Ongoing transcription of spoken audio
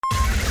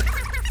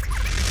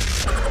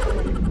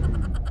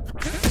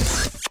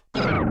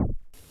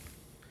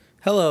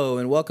Hello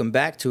and welcome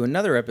back to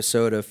another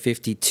episode of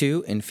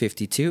 52 and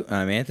 52.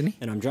 I'm Anthony.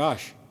 And I'm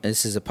Josh.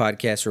 This is a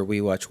podcast where we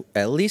watch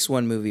at least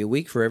one movie a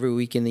week for every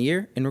week in the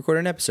year and record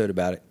an episode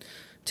about it.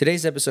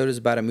 Today's episode is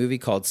about a movie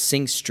called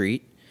Sing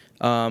Street.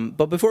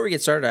 But before we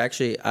get started, I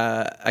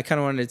kind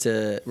of wanted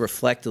to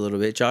reflect a little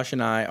bit. Josh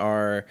and I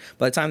are,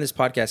 by the time this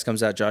podcast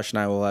comes out, Josh and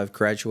I will have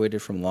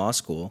graduated from law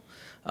school,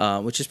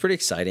 which is pretty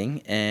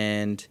exciting.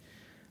 And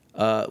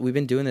we've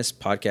been doing this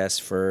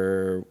podcast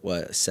for,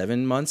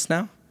 7 months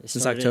now?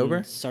 Since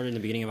October? Started in the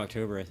beginning of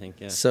October, I think,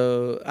 yeah.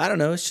 So, I don't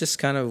know. It's just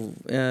kind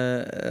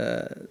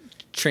of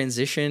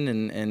transition,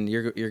 and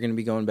you're going to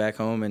be going back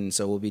home, and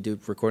so we'll be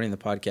recording the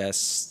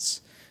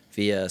podcasts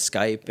via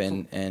Skype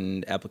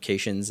and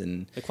applications.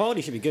 And the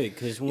quality should be good,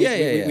 because we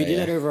did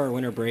that over our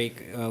winter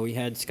break. We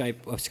had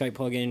Skype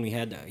plug-in.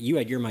 You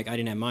had your mic. I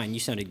didn't have mine. You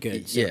sounded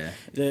good. So yeah.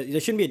 There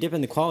shouldn't be a dip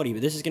in the quality,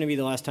 but this is going to be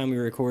the last time we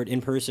record in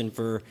person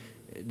for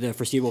the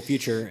foreseeable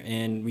future,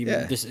 and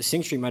this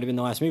Sing Street might have been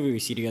the last movie we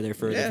see together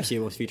for the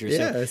foreseeable future.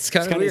 Yeah, so it's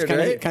kind of weird,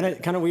 right?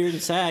 Kind of weird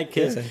and sad,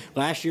 because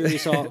last year we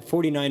saw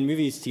 49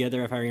 movies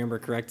together, if I remember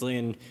correctly,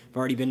 and we've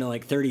already been to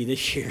like 30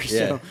 this year.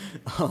 Yeah.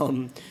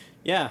 So,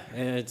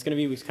 it's gonna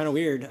be kind of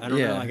weird. I don't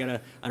know.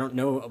 I don't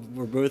know.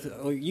 We're both.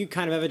 You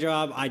kind of have a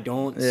job. I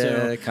don't. Yeah,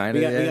 so kind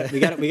of. We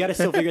got to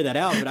still figure that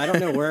out. But I don't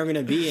know where I'm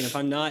gonna be, and if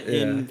I'm not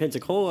in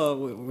Pensacola,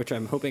 which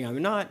I'm hoping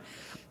I'm not,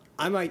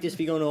 I might just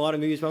be going to a lot of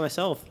movies by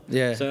myself.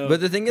 Yeah. So, but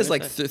the thing is,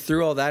 like,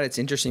 through all that, it's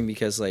interesting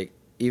because, like,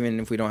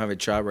 even if we don't have a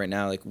job right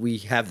now, like, we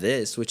have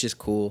this, which is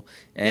cool.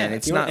 And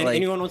it's not like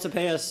anyone wants to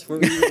pay us. We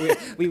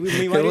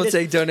we'll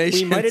take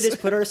donations. We might have just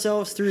put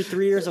ourselves through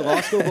 3 years of law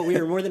school, but we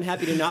are more than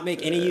happy to not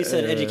make any use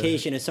of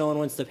education if someone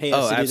wants to pay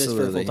us to do this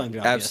for a full-time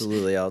job.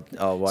 Absolutely. Yes.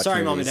 I'll watch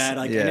Sorry, movies. Mom and Dad.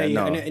 Like, I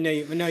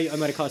know I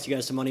might have cost you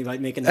guys some money by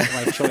making that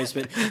life choice,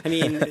 but I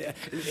mean,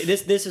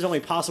 this is only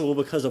possible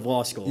because of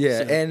law school. Yeah,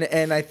 so.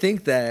 and I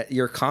think that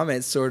your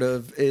comment sort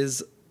of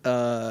is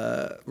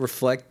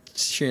reflection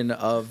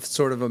of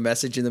sort of a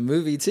message in the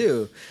movie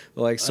too,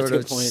 like sort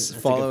of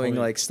following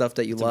like stuff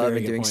that you love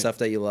and doing stuff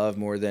that you love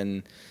more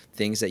than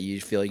things that you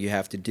feel you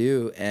have to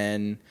do.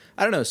 And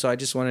I don't know, so I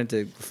just wanted to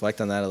reflect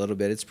on that a little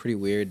bit. It's pretty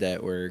weird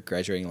that we're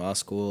graduating law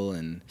school.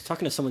 And I was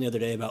talking to someone the other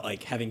day about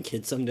like having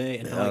kids someday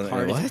and how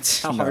hard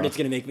it's going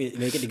to make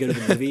it to go to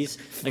the movies.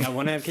 Like, I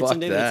want to have kids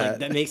someday, but it's like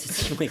that makes it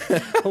seem like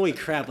holy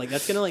crap, like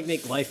that's going to like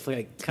make life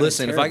like kind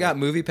Listen, of if I got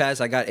Movie Pass,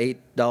 I got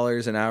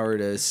 $8 an hour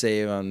to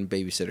save on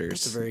babysitters.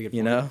 That's a very good point.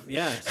 You know?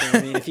 Yeah. So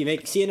I mean, if you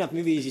see enough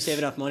movies, you save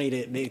enough money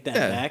to make that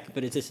back.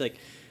 But it's just like,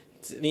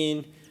 I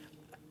mean,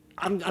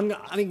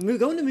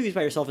 going to movies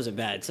by yourself isn't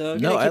bad. So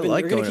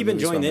we're gonna keep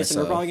enjoying this, and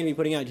we're probably gonna be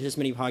putting out just as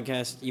many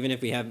podcasts, even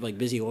if we have like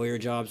busy lawyer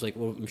jobs. Like,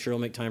 I'm sure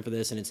we'll make time for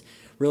this, and it's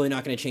really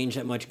not going to change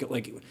that much.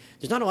 Like,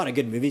 there's not a lot of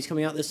good movies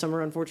coming out this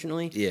summer,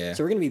 unfortunately. Yeah.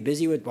 So we're gonna be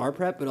busy with bar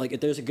prep, but like,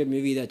 if there's a good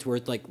movie that's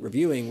worth like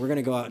reviewing, we're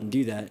gonna go out and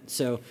do that.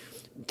 So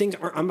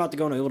I'm about to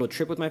go on a little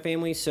trip with my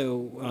family,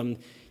 so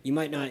you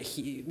might not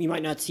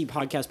see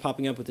podcasts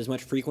popping up with as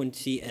much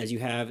frequency as you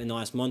have in the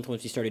last month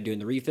once we started doing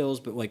the refills,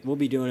 but like, we'll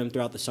be doing them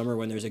throughout the summer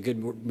when there's a good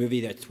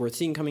movie that's worth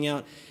seeing coming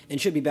out, and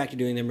should be back to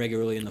doing them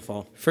regularly in the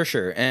fall. For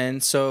sure.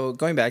 And so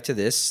going back to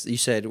this, you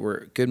said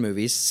we're good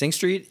movies. Sing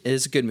Street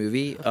is a good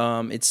movie.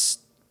 It's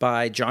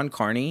by John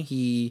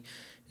Carney.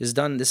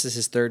 This is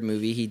his third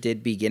movie. He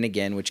did Begin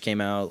Again, which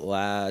came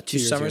out 2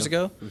 summers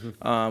ago,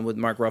 with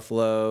Mark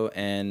Ruffalo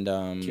and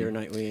Keira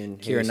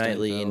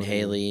Knightley and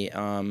Haley.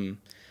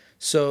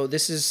 So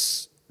this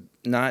is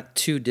not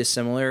too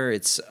dissimilar.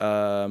 It's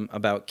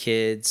about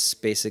kids.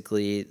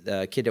 Basically,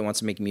 the kid that wants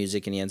to make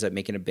music, and he ends up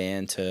making a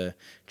band to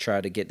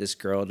try to get this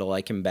girl to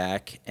like him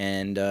back.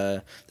 And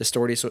the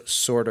story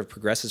sort of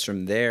progresses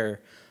from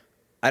there.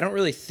 I don't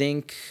really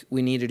think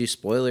we need to do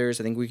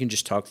spoilers. I think we can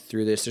just talk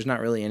through this. There's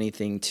not really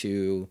anything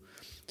to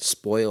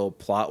spoil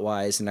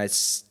plot-wise, and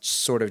it's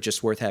sort of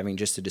just worth having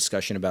just a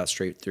discussion about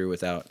straight through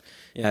without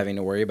having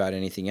to worry about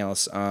anything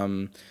else.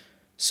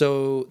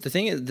 So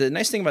the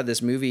nice thing about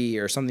this movie,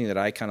 or something that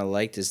I kind of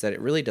liked, is that it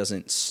really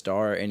doesn't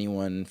star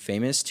anyone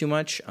famous too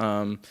much.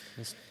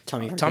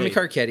 Tommy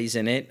Carcetti's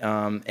in it,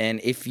 and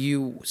if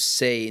you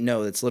say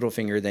no, that's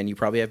Littlefinger, then you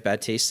probably have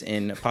bad taste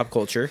in pop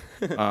culture.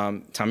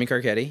 Tommy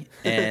Carcetti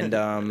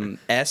and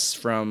S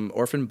from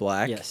Orphan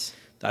Black. Yes,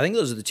 I think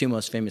those are the two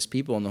most famous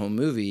people in the whole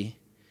movie.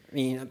 I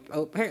mean,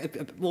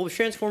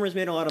 Transformers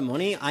made a lot of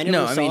money.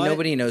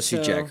 Nobody knows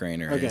who Jack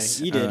Rayner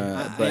is. Okay, you did.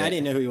 I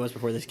didn't know who he was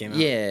before this came out.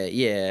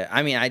 Yeah.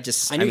 I mean, I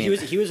knew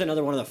he was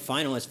another one of the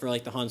finalists for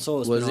like the Han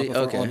Solo spin-off. Was he?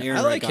 Before Okay. Aaron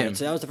I like him.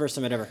 So that was the first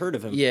time I'd ever heard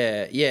of him.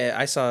 Yeah.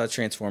 I saw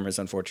Transformers,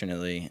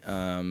 unfortunately.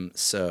 But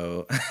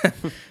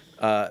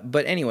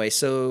anyway,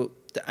 so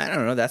I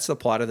don't know. That's the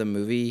plot of the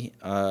movie.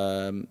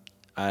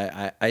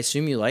 I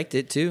assume you liked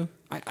it too.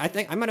 I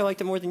think I might have liked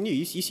it more than you.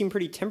 You seem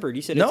pretty tempered.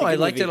 You said no, it's a good I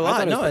liked movie. it a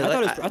lot.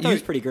 I thought it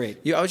was pretty great.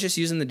 I was just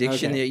using the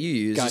diction that you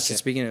use. Gotcha.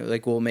 Speaking of,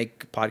 like, we'll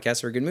make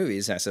podcasts for good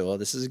movies. And I said, well,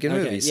 this is a good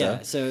movie.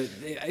 Yeah, so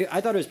I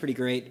thought it was pretty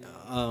great.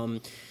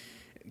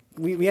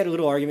 we had a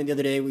little argument the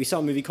other day. We saw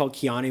a movie called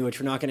Keanu, which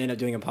we're not going to end up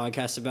doing a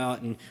podcast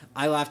about, and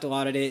I laughed a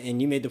lot at it,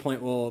 and you made the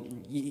point, well,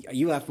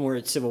 you laughed more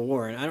at Civil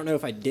War, and I don't know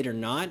if I did or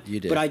not. You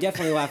did. But I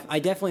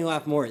definitely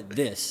laugh more at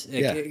this.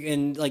 Yeah.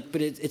 And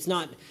but it's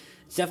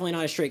definitely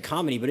not a straight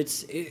comedy, but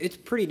it's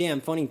pretty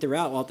damn funny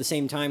throughout, while at the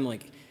same time,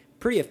 like,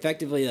 pretty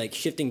effectively, like,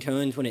 shifting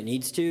tones when it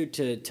needs to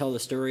tell the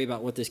story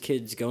about what this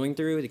kid's going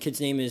through. The kid's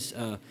name is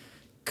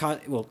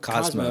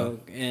Cosmo,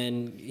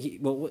 and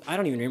I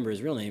don't even remember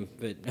his real name,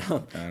 but I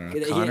don't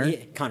know. Connor?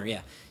 Connor,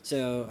 yeah.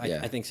 So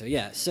Yeah. I think so,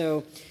 yeah.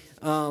 So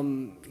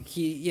so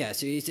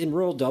he's in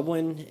rural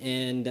Dublin,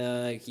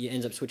 and he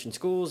ends up switching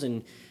schools,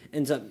 and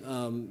ends up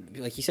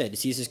like you said,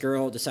 sees this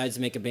girl, decides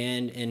to make a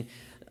band,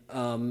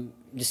 and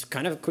just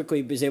kind of quickly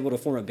is able to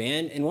form a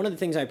band. And one of the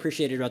things I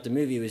appreciated about the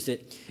movie was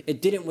that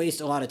it didn't waste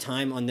a lot of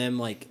time on them,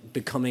 like,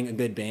 becoming a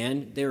good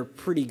band. They were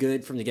pretty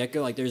good from the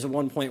get-go. Like, there's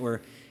one point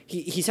where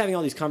he's having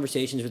all these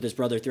conversations with his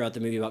brother throughout the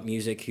movie about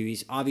music, who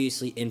he's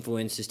obviously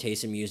influenced his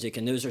taste in music,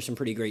 and those are some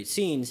pretty great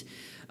scenes.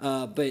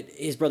 But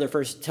his brother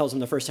first tells him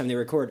the first time they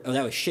record, "Oh,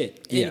 that was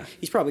shit." And Yeah.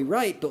 he's probably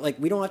right, but, like,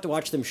 we don't have to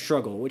watch them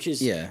struggle, which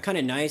is kind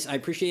of nice. I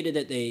appreciated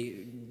that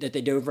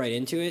they dove right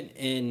into it,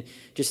 and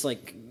just,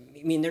 like,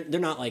 I mean, they're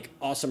not, like,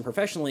 awesome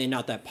professionally and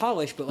not that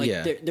polished, but,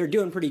 like, they're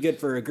doing pretty good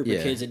for a group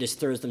of kids that just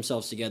throws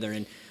themselves together.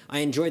 And I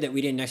enjoyed that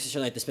we didn't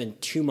necessarily have to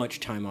spend too much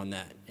time on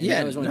that. And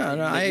that was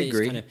I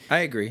agree. I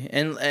agree.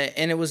 And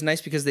it was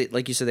nice because they,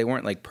 like you said, they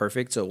weren't, like,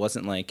 perfect, so it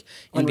wasn't like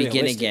in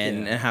Begin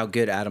Again and how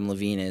good Adam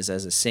Levine is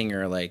as a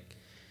singer. Like,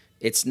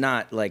 it's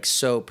not, like,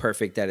 so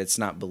perfect that it's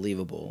not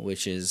believable,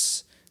 which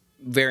is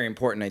very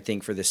important, I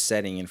think, for this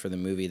setting and for the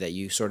movie, that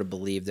you sort of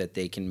believe that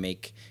they can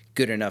make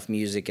good enough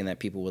music and that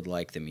people would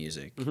like the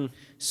music. Mm-hmm.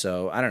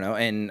 So I don't know.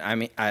 And I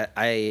mean,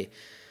 I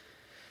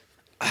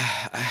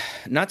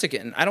don't want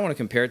to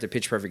compare it to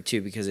Pitch Perfect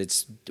 2 because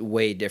it's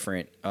way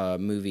different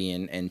movie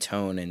and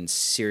tone and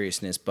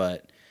seriousness,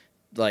 but,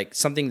 like,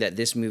 something that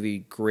this movie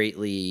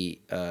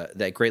greatly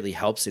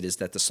helps it is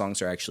that the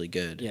songs are actually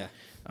good. Yeah.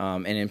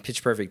 And in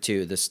Pitch Perfect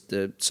 2,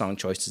 the song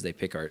choices they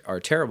pick are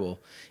terrible.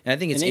 And I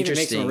think it's interesting. And they even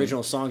make interesting. some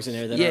original songs in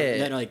there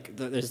that are like,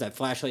 there's that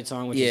Flashlight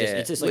song, which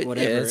is just like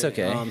whatever. Yeah, it's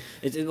okay.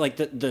 It's like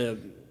the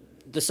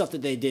stuff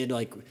that they did,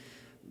 like,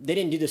 they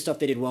didn't do the stuff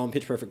they did well in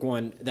Pitch Perfect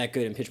 1 that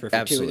good in Pitch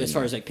Perfect 2, as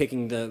far as, like,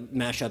 picking the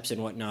mashups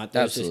and whatnot.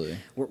 Those Absolutely.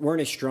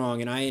 weren't as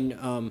strong.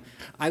 And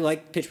I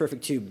like Pitch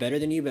Perfect 2 better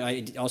than you, but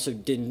I also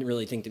didn't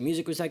really think the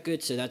music was that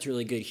good, so that's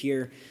really good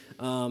here.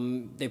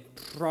 They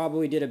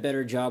probably did a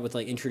better job with,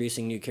 like,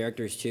 introducing new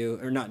characters too,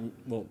 or not.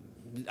 Well,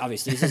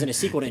 obviously this isn't a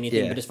sequel to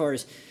anything, but as far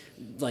as,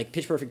 like,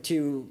 Pitch Perfect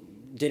 2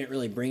 didn't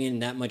really bring in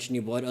that much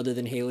new blood other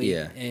than Haley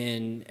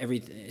and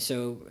everything.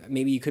 So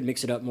maybe you could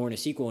mix it up more in a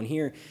sequel. And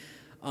here,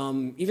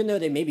 even though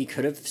they maybe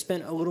could have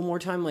spent a little more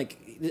time, like,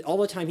 all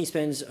the time he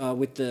spends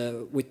with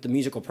the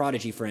musical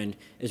prodigy friend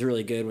is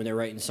really good when they're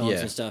writing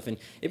songs and stuff. And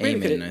it maybe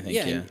could have,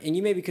 and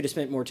you maybe could have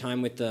spent more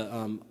time with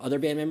the other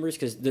band members,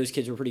 because those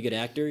kids were pretty good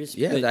actors.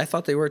 Yeah, but, I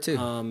thought they were too.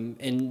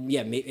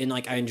 And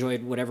like, I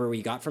enjoyed whatever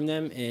we got from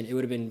them, and it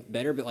would have been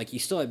better. But, like,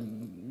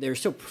 they're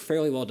still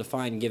fairly well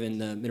defined given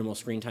the minimal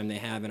screen time they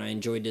have, and I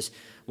enjoyed just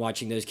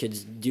watching those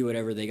kids do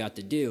whatever they got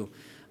to do.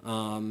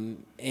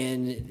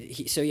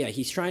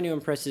 He's trying to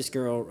impress this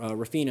girl,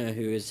 Rafina,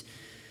 who is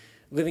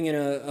living in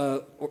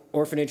a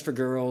orphanage for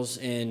girls,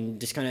 and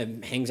just kind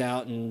of hangs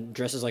out and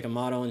dresses like a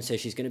model and says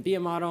she's going to be a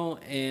model.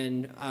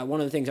 And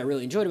one of the things I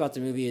really enjoyed about the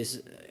movie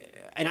is,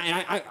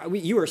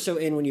 you were so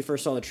in when you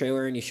first saw the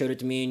trailer and you showed it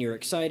to me, and you were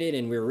excited,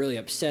 and we were really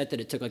upset that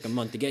it took like a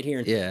month to get here.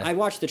 And I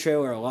watched the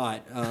trailer a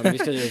lot just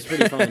because it was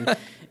pretty fun.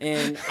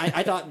 And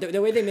I thought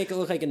the way they make it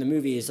look like in the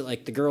movie is that,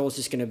 like, the girl is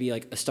just going to be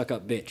like a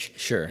stuck-up bitch.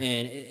 Sure.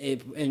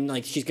 And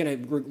like, she's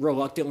going to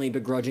reluctantly,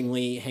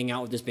 begrudgingly hang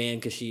out with this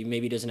band because she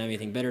maybe doesn't have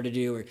anything better to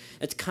do. Or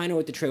that's kind of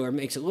what the trailer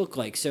makes it look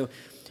like. So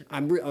I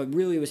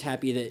really was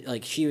happy that,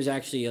 like, she was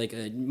actually, like,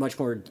 a much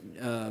more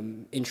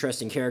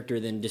interesting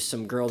character than just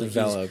some girl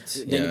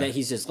that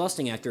he's just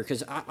lusting after.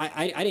 Because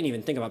I didn't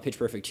even think about Pitch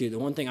Perfect 2. The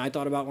one thing I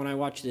thought about when I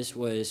watched this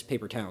was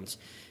Paper Towns.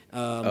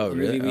 Really?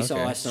 Movie we saw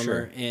last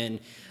summer, and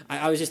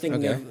I was just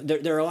thinking of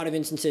there are a lot of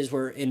instances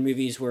where in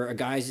movies where a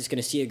guy's just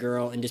going to see a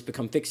girl and just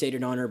become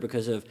fixated on her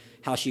because of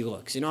how she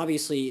looks, and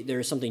obviously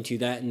there's something to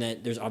that, and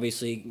that there's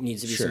obviously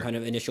needs to be some kind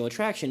of initial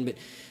attraction, but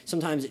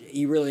sometimes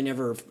you really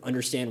never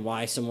understand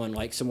why someone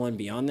likes someone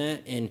beyond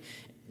that. And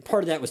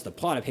part of that was the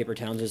plot of Paper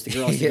Towns, is the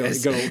girl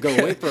has to go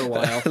away for a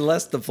while.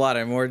 Less the plot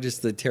and more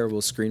just the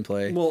terrible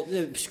screenplay. Well,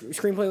 the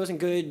screenplay wasn't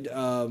good.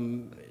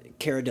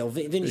 Cara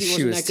Delevingne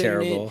she wasn't was that good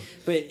terrible. in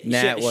it, but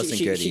Nat wasn't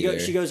good either.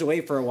 She goes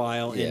away for a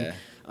while, yeah.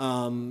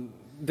 And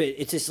but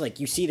it's just like,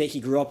 you see that he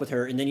grew up with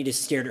her, and then he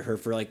just stared at her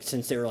for, like,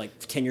 since they were like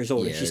 10 years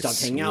old, and she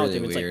stopped hanging out with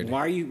him. It's weird.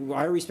 like,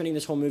 why are we spending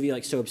this whole movie,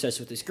 like, so obsessed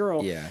with this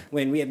girl? Yeah.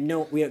 When we have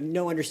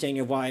no understanding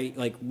of why,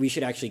 like, we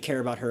should actually care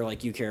about her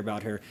like you care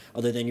about her,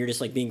 other than you're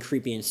just, like, being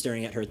creepy and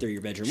staring at her through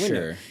your bedroom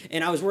window. Sure.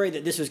 And I was worried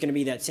that this was going to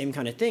be that same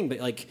kind of thing, but,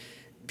 like,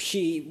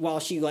 while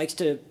she likes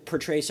to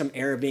portray some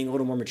air of being a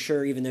little more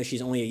mature, even though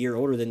she's only a year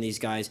older than these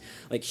guys,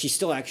 like she's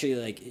still actually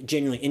like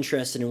genuinely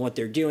interested in what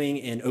they're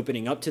doing and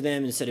opening up to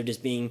them instead of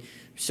just being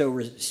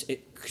so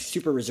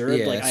super reserved.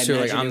 Yeah, like I so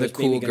like imagine I'm it the was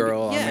cool maybe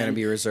girl. gonna be, I'm gonna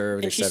be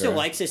reserved, and she etc. still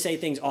likes to say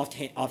things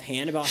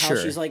offhand about how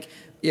Sure. she's like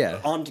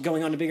Yeah.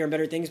 going on to bigger and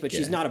better things, but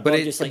she's Yeah. not above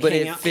just like but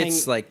hanging it out.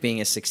 fits like being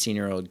a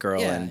 16-year-old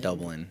girl Yeah. in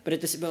Dublin.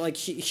 But like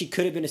she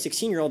could have been a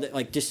 16-year-old that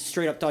like just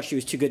straight up thought she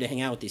was too good to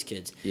hang out with these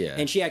kids. Yeah.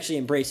 And she actually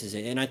embraces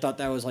it. And I thought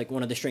that was like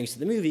one of the strengths of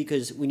the movie,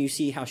 because when you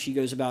see how she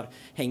goes about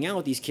hanging out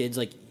with these kids,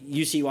 like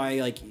you see why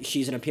like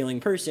she's an appealing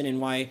person and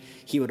why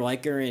he would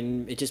like her,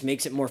 and it just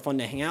makes it more fun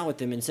to hang out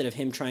with him instead of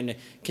him trying to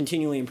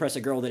continually impress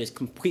a girl that is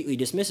completely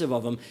dismissive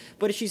of him.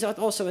 But she's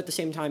also at the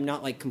same time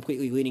not like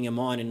completely leading him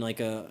on in like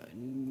a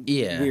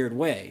weird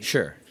way.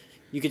 Sure.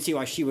 You could see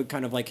why she would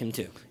kind of like him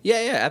too.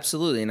 Yeah,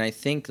 absolutely. And I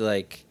think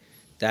like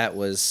that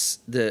was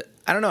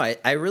I don't know,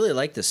 I really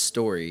like the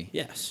story.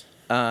 Yes.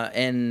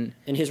 And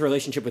his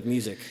relationship with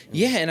music.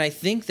 yeah, and I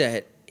think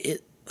that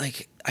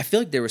I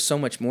feel like there was so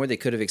much more they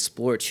could have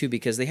explored too,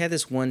 because they had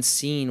this one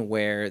scene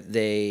where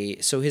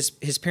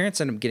his parents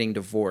end up getting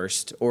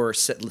divorced or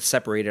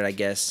separated, I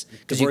guess,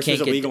 because Divorce is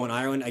illegal in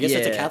Ireland. I guess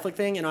that's a Catholic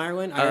thing in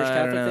Ireland, Irish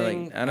Catholic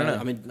thing. I don't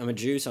know. I'm a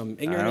Jew, so I'm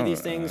ignorant of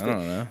these things. I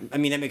don't know. I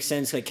mean, that makes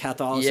sense. Like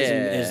Catholicism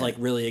Yeah. is like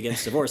really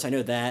against divorce. I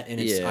know that, and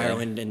it's Yeah.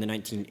 Ireland in the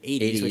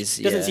 1980s, which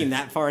 80s, doesn't yeah. seem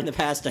that far in the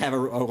past to have a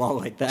law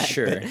like that.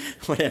 Sure. But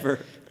whatever.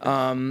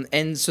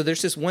 And so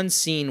there's this one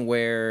scene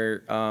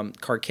where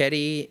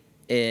Carcetti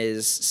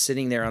is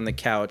sitting there on the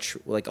couch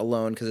like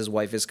alone because his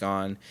wife is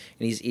gone, and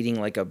he's eating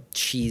like a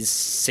cheese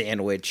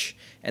sandwich,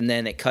 and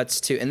then it cuts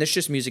to, and there's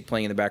just music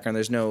playing in the background,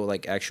 there's no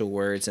like actual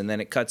words, and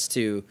then it cuts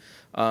to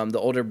the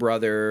older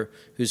brother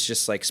who's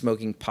just like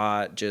smoking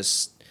pot,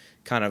 just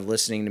kind of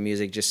listening to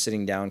music, just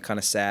sitting down kind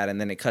of sad,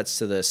 and then it cuts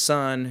to the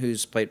son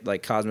who's played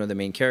like Cosmo, the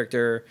main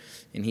character,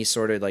 and he's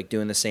sort of like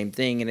doing the same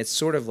thing, and it's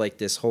sort of like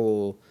this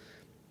whole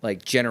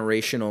like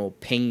generational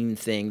pain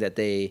thing that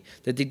they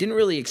didn't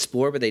really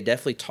explore, but they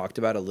definitely talked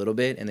about a little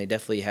bit, and they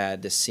definitely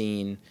had the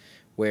scene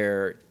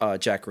where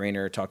Jack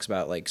Rayner talks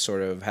about like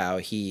sort of how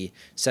he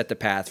set the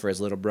path for his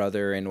little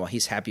brother, and while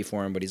he's happy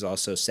for him, but he's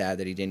also sad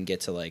that he didn't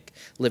get to like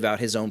live out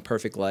his own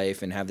perfect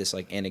life, and have this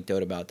like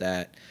anecdote about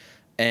that.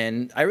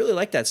 And I really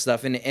like that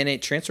stuff, and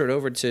it transferred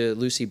over to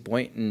Lucy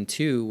Boynton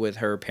too, with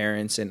her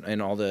parents and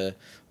all the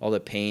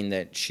pain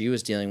that she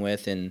was dealing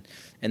with, and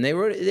they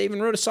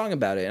even wrote a song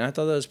about it, and I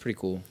thought that was pretty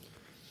cool.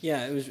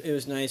 Yeah, it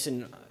was nice,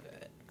 and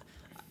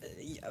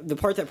the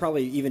part that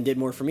probably even did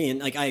more for me,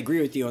 and like I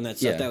agree with you on that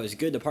stuff, Yeah. that was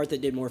good. The part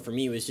that did more for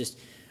me was just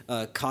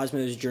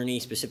Cosmo's journey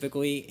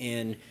specifically,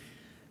 and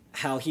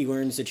how he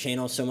learns to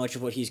channel so much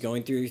of what he's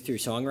going through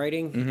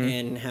songwriting,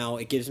 and how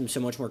it gives him so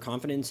much more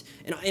confidence.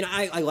 And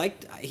I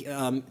liked,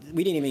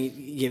 we didn't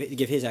even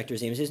give his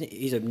actor's name.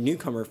 He's a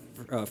newcomer,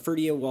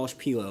 Ferdia Walsh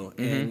Pilo,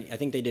 and I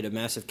think they did a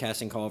massive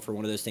casting call for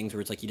one of those things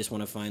where it's like you just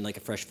want to find like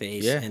a fresh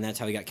face, and that's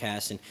how he got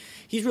cast. And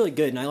he's really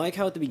good. And I like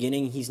how at the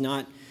beginning he's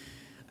not.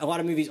 A lot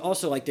of movies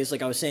also like this,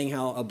 like I was saying,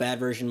 how a bad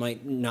version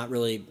might not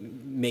really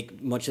make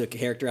much of the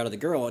character out of the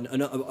girl. And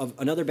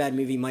another bad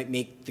movie might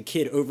make the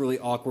kid overly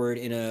awkward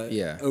in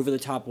a over the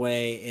top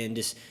way, and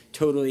just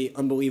totally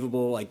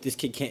unbelievable. Like this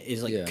kid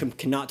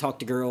cannot talk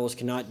to girls,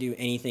 cannot do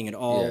anything at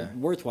all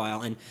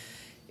worthwhile. And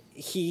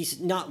he's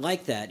not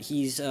like that.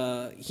 He's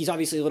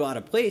obviously a little out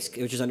of place,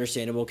 which is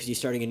understandable because he's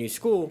starting a new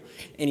school,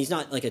 and he's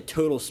not like a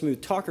total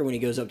smooth talker when he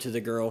goes up to the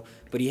girl,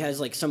 but he has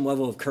like some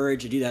level of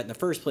courage to do that in the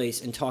first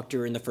place and talk to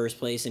her in the first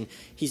place. And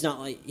he's not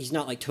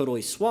like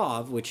totally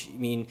suave, which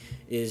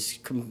is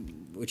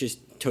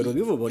totally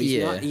movable.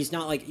 He's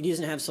not like, he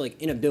doesn't have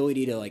like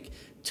inability to like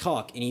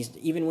talk, and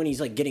even when he's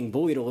like getting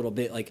bullied a little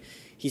bit, like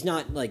he's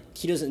not like,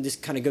 he doesn't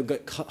just kind of go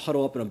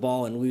huddle up in a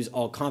ball and lose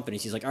all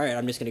confidence. He's like, all right,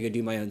 I'm just gonna go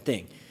do my own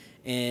thing.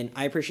 And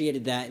I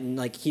appreciated that, and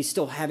like he's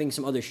still having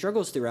some other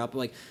struggles throughout, but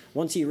like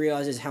once he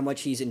realizes how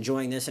much he's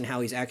enjoying this and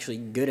how he's actually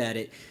good at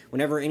it,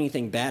 whenever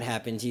anything bad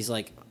happens, he's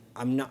like,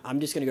 I'm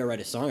just gonna go write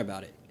a song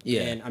about it.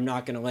 Yeah. And I'm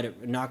not gonna let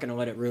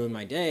it ruin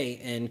my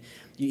day. And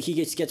he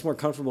gets more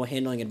comfortable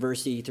handling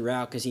adversity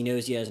throughout because he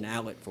knows he has an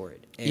outlet for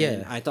it.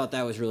 And I thought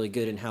that was really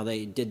good in how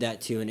they did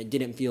that too, and it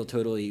didn't feel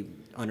totally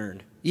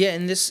unearned. Yeah,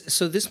 and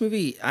this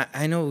movie,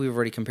 I know we've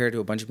already compared it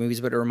to a bunch of movies,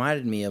 but it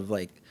reminded me of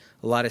like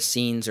a lot of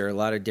scenes or a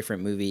lot of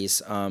different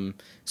movies.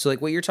 So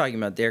like what you're talking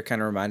about there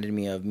kind of reminded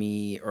me of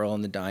Me, Earl,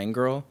 and the Dying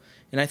Girl.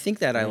 And I think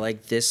that I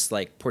like this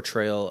like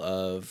portrayal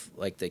of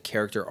like the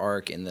character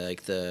arc and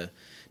the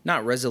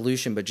not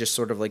resolution, but just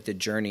sort of like the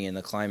journey and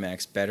the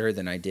climax better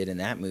than I did in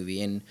that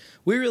movie. And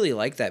we really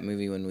liked that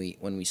movie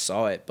when we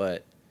saw it,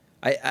 but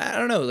I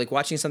don't know, like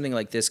watching something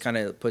like this kind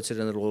of puts it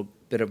in a little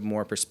bit of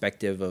more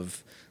perspective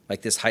of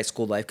like this high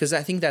school life, because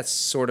I think that's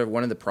sort of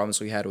one of the problems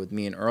we had with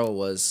Me and Earl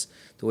was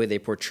the way they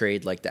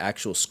portrayed like the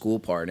actual school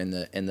part and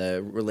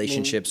the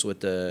relationships with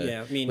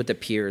the with the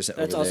peers.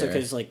 That's over also there.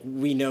 because like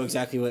we know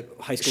exactly what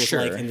high school is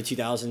Sure. like in the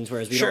 2000s,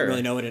 whereas we Sure. don't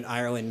really know what an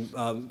Ireland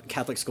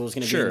Catholic school is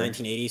going to be Sure. in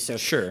 1980. So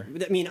Sure.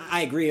 I mean,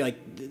 I agree. Like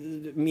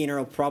me and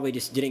Earl probably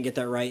just didn't get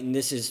that right, and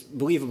this is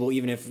believable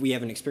even if we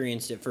haven't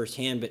experienced it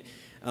firsthand. But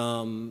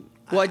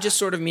Well, I just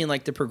sort of mean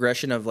like the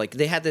progression of like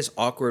they had this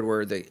awkward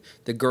where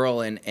the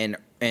girl and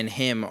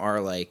him are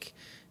like,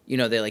 you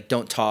know, they like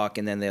don't talk,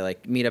 and then they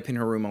like meet up in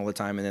her room all the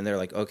time, and then they're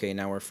like, okay,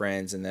 now we're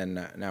friends, and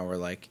then now we're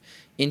like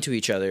into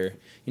each other.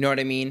 You know what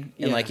I mean?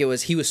 And Yeah. like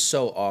he was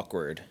so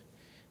awkward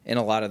in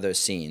a lot of those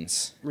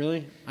scenes.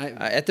 really,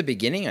 At the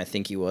beginning, I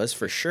think he was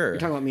for sure. you're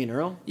talking about me and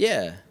Earl.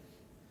 Yeah.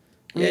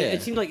 I mean, Yeah.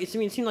 it seemed like it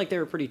seemed like they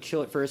were pretty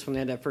chill at first when they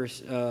had that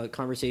first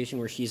conversation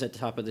where she's at the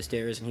top of the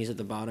stairs and he's at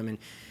the bottom, and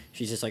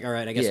she's just like, "All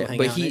right, I guess we'll hang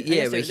but out." he, And I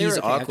guess but they were he's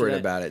okay after awkward that.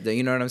 about it.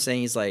 You know what I'm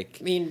saying? He's like,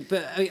 I mean,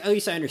 but at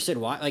least I understood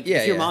why. Like, Yeah,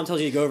 if your yeah. mom tells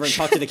you to go over and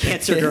talk to the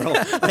cancer girl,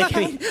 like, I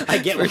mean, I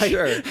get For why.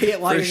 sure. I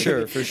get why. For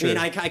sure, for I mean, sure.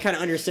 I kind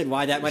of understood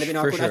why that might have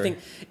been For awkward. I sure.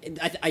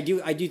 think,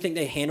 I do think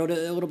they handled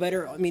it a little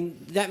better. I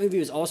mean, that movie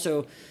was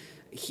also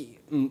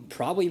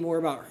probably more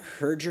about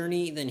her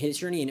journey than his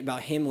journey, and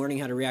about him learning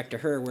how to react to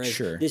her. Whereas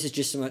Sure. this is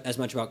just as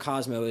much about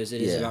Cosmo as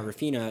it is Yeah. about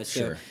Rafina. So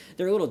Sure.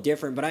 they're a little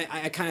different, but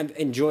I kind of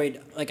enjoyed,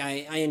 like,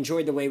 I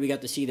enjoyed the way we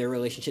got to see their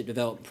relationship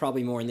develop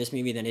probably more in this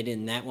movie than it did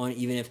in that one,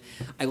 even if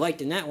I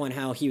liked in that one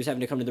how he was having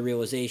to come to the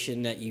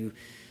realization that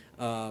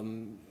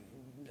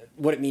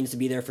what it means to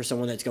be there for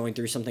someone that's going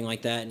through something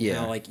like that, and Yeah.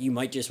 how like you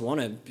might just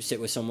want to sit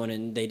with someone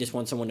and they just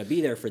want someone to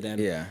be there for them.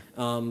 Yeah.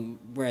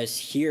 Whereas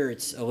here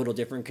it's a little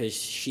different because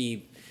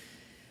she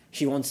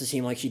wants to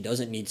seem like she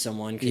doesn't need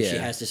someone because she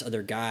Yeah. has this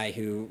other guy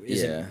who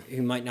isn't, Yeah.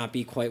 who might not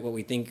be quite what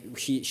we think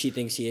she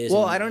thinks he is.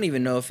 well, and- I don't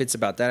even know if it's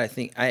about that. I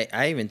think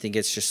I even think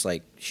it's just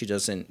like she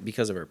doesn't,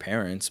 because of her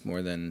parents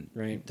more than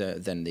Right.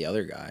 than the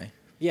other guy.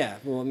 Yeah,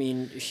 well, I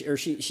mean,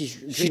 she's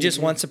She just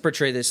wants to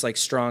portray this like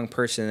strong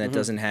person that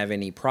doesn't have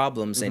any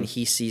problems, and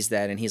he sees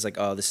that and he's like,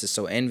 "Oh, this is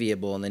so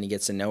enviable." And then he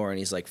gets to know her and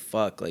he's like,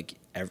 "Fuck, like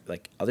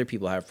like other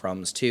people have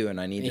problems too, and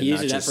I need to he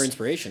not uses that just for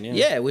inspiration. Yeah,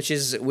 yeah, which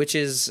is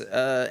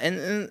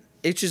and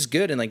it's just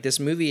good, and like this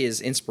movie is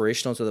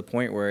inspirational to the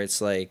point where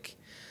it's like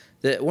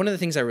one of the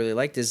things I really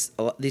liked is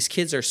these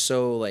kids are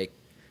so like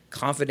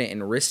confident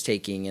and risk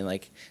taking, and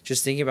like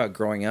just thinking about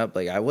growing up,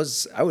 like I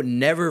would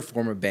never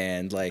form a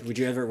band. Like, Would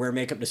you ever wear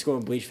makeup to school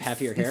and bleach half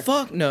of your hair?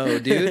 fuck no,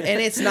 dude. And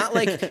it's not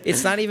like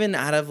it's not even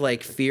out of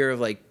like fear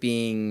of like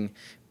being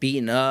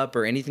beaten up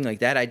or anything like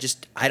that. I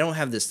don't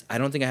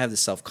think I have the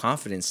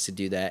self-confidence to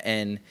do that.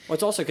 And Well,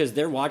 it's also because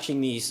they're watching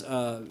these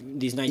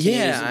 1980s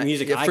Yeah,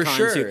 music yeah, for icons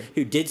sure.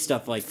 who did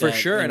stuff like for that.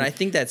 sure, and I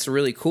think that's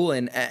really cool.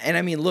 And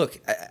I mean,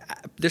 look,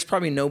 there's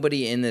probably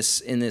nobody in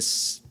this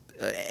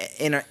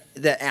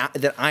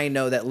that I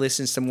know that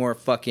listens to more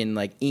fucking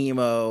like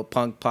emo,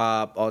 punk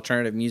pop,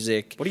 alternative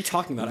music. What are you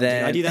talking about?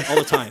 Then- I do that all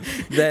the time.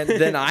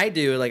 than I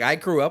do. Like I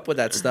grew up with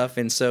that stuff,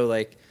 and so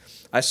like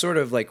I sort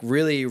of like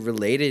really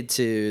related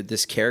to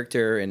this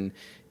character, and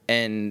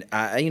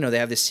you know, they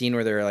have this scene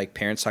where their like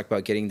parents talk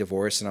about getting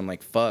divorced, and I'm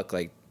like, fuck,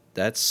 like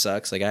that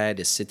sucks. Like I had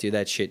to sit through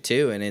that shit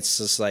too, and it's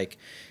just like,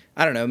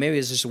 I don't know, maybe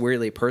it's just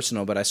weirdly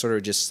personal, but I sort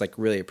of just like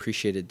really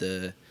appreciated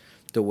the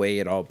way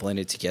it all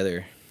blended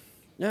together.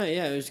 No,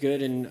 yeah, it was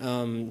good, and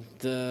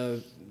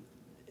the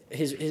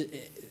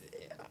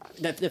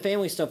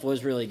family stuff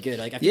was really good.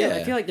 Like I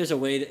feel like there's a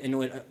way in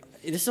which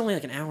this is only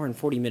like an hour and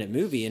 40-minute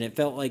movie, and it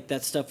felt like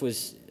that stuff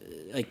was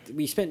like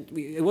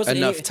it wasn't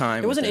Enough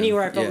time It wasn't with them,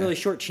 anywhere I felt yeah. really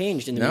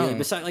shortchanged in the No. movie.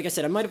 Besides, like I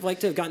said, I might have liked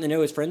to have gotten to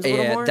know his friends a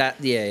little more.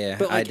 Yeah,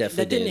 But like, I definitely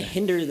that didn't did.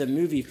 hinder the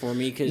movie for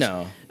me because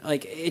No.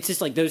 like it's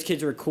just like those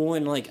kids were cool,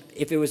 and like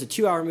if it was a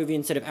 2-hour movie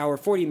instead of hour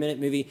 40-minute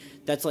movie,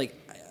 that's like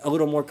a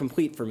little more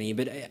complete for me.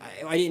 But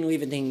I didn't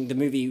even think the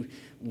movie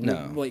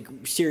No. like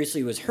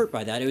seriously was hurt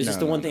by that. It was just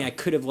the one thing I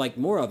could have liked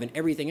more of, and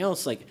everything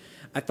else like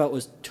I felt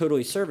was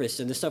totally serviced.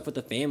 And the stuff with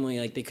the family,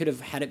 like they could have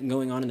had it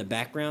going on in the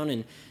background,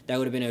 and that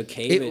would have been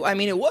okay. but, I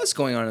mean, it was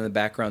going on in the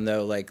background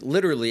though, like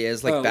literally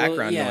as like well,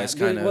 background yeah, noise,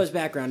 kind It of. was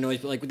background noise,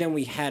 but like then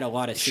we had a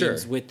lot of Sure.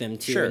 scenes with them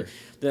too. Sure.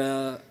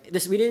 And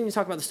we didn't even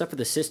talk about the stuff with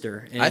the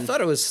sister. And, I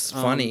thought it was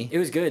funny. It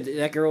was good.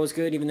 That girl was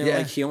good, even though Yeah.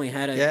 like she only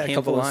had a Yeah, a handful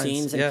couple of lines,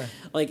 scenes. And, yeah.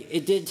 like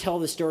it did tell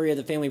the story of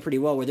the family pretty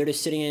well, where they're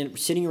just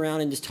sitting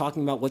around and just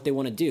talking about what they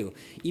want to do.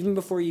 Even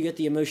before you get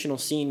the emotional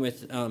scene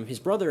with his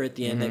brother at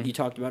the end Mm-hmm. that you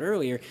talked about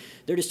earlier,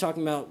 they're just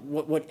talking about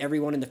what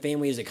everyone in the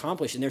family has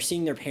accomplished, and they're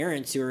seeing their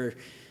parents who are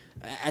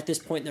at this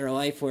point in their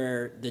life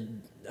where the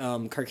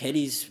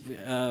Carcetti's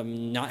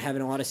not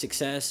having a lot of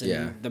success, and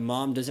Yeah. the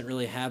mom doesn't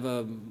really have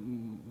a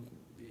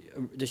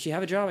does she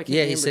have a job? I can't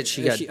Yeah, remember. he said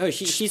she got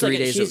she's 3 like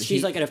days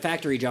she's like at a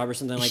factory job or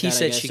something like he that.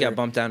 said I guess, she got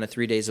bumped down to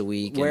 3 days a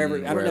week. Wherever,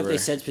 and I don't know if they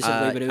said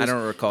specifically, but it was I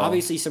don't recall.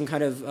 obviously some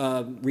kind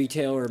of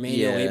retail or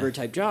manual Yeah. labor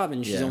type job,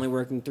 and she's Yeah. only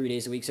working 3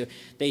 days a week. So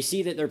they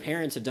see that their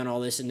parents have done all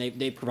this, and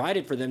they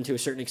provided for them to a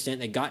certain extent.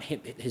 They got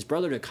his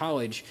brother to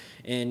college,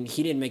 and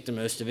he didn't make the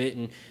most of it,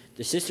 and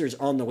the sister's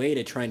on the way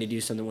to trying to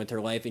do something with her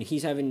life, and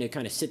he's having to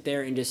kind of sit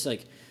there and just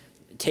like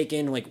take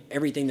in like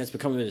everything that's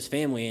become of his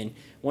family and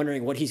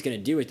wondering what he's going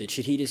to do with it.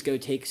 Should he just go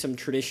take some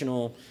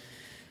traditional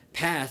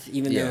path,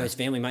 even though his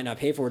family might not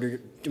pay for it,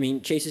 or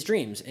chase his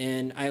dreams?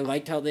 And I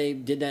liked how they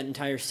did that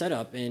entire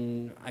setup,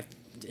 and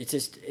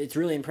it's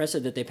really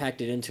impressive that they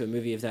packed it into a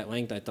movie of that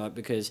length, I thought,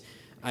 because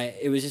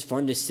it was just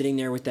fun just sitting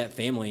there with that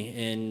family.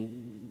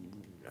 And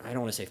I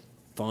don't want to say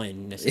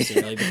fun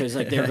necessarily because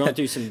like they were going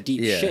through some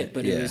deep shit,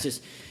 but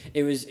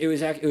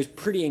it was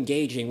pretty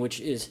engaging, which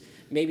is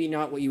maybe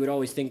not what you would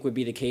always think would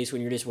be the case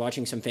when you're just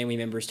watching some family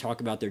members talk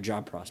about their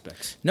job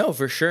prospects. No,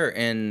 for sure.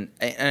 And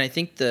I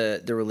think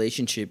the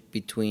relationship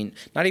between,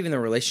 not even the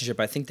relationship,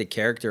 I think the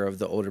character of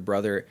the older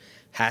brother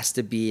has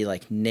to be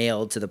like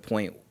nailed to the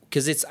point,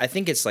 because I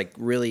think it's like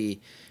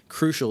really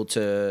crucial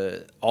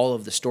to all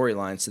of the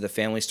storylines, to the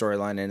family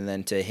storyline, and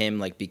then to him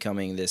like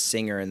becoming this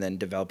singer and then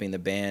developing the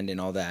band and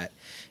all that.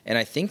 And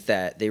I think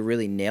that they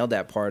really nailed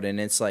that part. And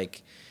it's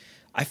like,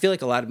 I feel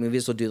like a lot of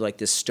movies will do like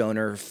this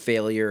stoner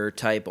failure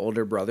type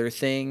older brother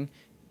thing,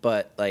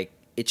 but like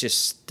it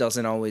just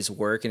doesn't always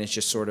work, and it's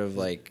just sort of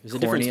like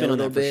corny a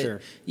little bit.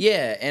 Sure.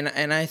 Yeah,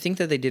 and I think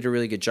that they did a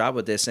really good job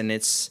with this, and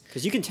it's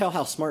because you can tell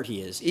how smart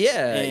he is.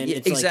 Yeah,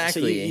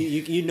 exactly.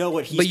 Like, so you know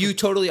what he's. But you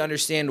totally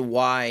understand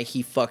why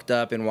he fucked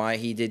up and why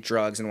he did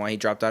drugs and why he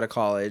dropped out of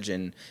college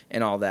and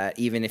all that,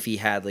 even if he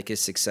had like a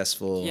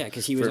successful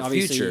because he was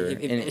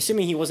obviously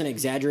assuming he wasn't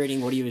exaggerating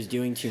what he was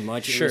doing too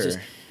much. Sure. It was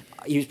just,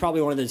 he was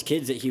probably one of those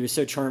kids that he was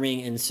so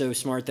charming and so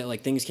smart that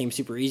like things came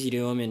super easy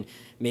to him, and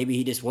maybe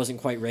he just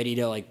wasn't quite ready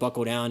to like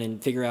buckle down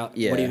and figure out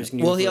what he was going to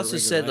do. Well, he also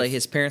said like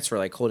his parents were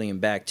like holding him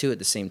back too at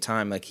the same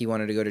time. Like he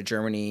wanted to go to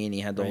Germany and he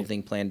had the whole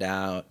thing planned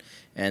out,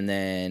 and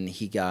then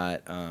he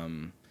got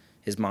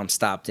his mom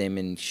stopped him,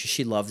 and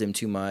she loved him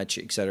too much,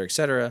 et cetera, et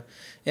cetera.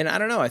 And I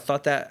don't know.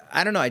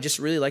 I just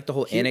really liked the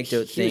whole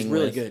anecdote thing. He was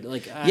really good.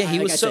 Like he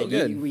was so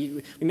good.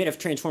 We made a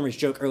Transformers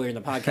joke earlier in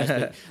the podcast,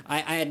 but I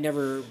had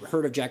never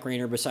heard of Jack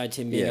Reynor besides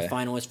him being a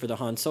finalist for the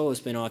Han Solo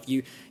spinoff.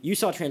 You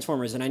saw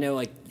Transformers, and I know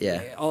like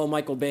all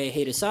Michael Bay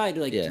hate aside,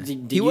 like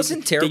he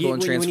wasn't terrible in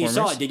Transformers. When you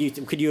saw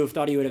it, could you have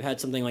thought he would have had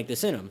something like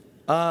this in him?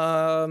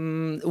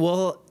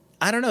 Well,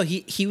 I don't know.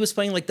 He was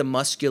playing like the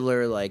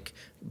muscular, like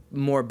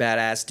more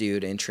badass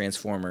dude in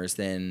Transformers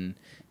than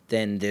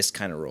this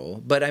kind of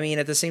role. But I mean,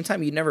 at the same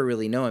time, you never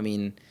really know. I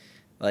mean,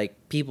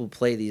 like people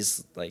play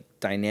these like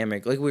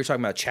dynamic, like we were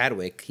talking about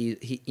Chadwick. He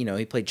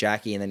played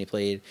Jackie, and then he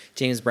played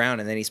James Brown,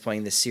 and then he's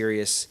playing the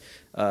serious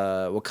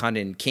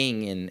Wakandan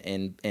king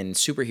and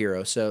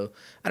superhero. So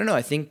I don't know.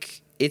 I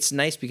think it's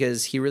nice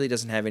because he really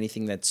doesn't have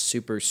anything that's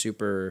super,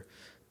 super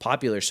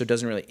popular, so it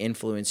doesn't really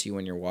influence you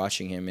when you're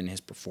watching him and his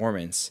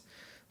performance.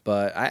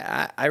 But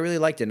I really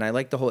liked it, and I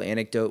liked the whole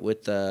anecdote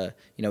with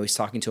he's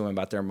talking to him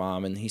about their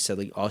mom, and he said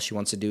like all she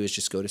wants to do is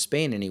just go to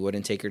Spain, and he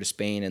wouldn't take her to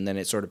Spain, and then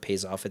it sort of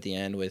pays off at the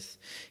end with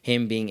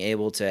him being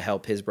able to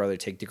help his brother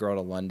take the girl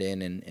to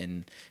London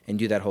and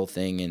do that whole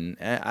thing, and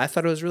I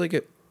thought it was really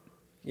good.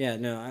 Yeah,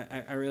 no,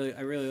 I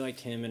really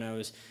liked him, and I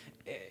was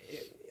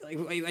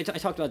I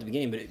talked about at the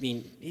beginning, but I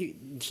mean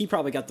he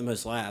probably got the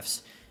most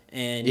laughs.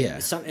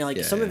 And some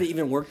of it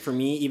even worked for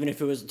me, even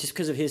if it was just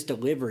because of his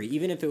delivery,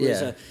 even if it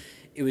was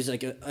it was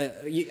like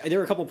there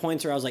were a couple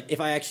points where I was like,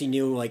 if I actually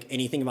knew like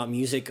anything about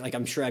music, like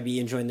I'm sure I'd be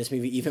enjoying this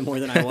movie even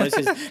more than I was.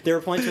 Because there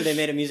were points where they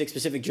made a music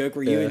specific joke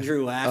where you and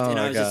Drew laughed, and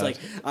I was just like,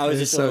 I was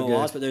just a little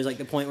lost. But there's like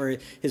the point where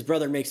his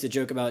brother makes the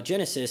joke about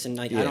Genesis, and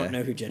like I don't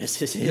know who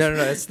Genesis is. No,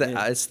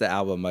 it's the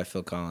album by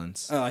Phil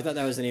Collins. Oh, I thought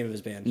that was the name of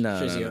his band.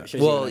 No.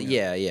 Well,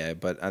 yeah,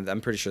 but I'm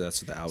pretty sure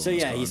that's what the album. So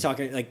yeah, he's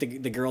talking like the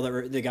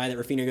guy that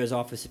Rufino goes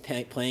off is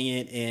playing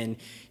it, and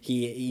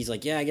he's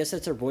like, yeah, I guess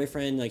that's her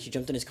boyfriend. Like she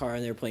jumped in his car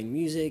and they were playing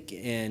music,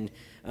 and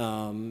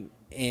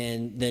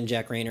then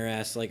Jack Reynor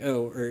asks like,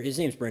 or his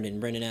name's Brendan.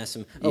 Brendan asks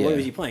him, what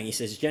was he playing? He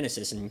says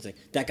Genesis, and he's like,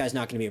 that guy's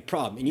not going to be a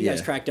problem. And you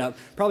guys cracked up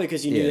probably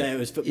because you knew that it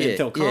was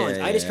Phil Collins.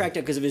 I just cracked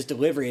up because of his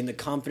delivery and the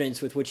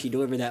confidence with which he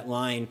delivered that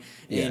line,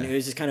 and it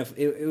was just kind of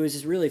it was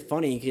just really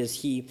funny because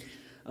he.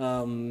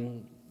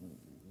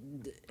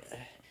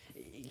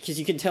 Because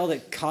you can tell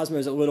that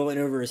Cosmo's a little in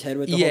over his head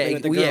with the whole thing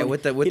with the girl.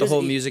 with the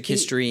whole music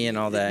history and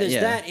all that. There's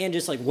that, and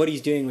just like what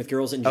he's doing with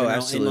girls in general. Oh,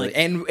 absolutely,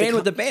 and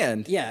with the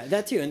band. Yeah,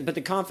 that too. But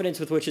the confidence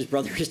with which his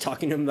brother is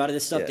talking to him about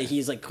this stuff that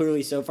he's like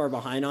clearly so far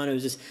behind on, it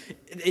was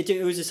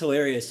just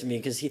hilarious to me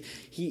because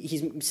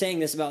he's saying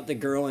this about the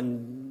girl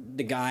and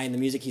the guy and the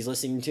music he's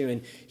listening to,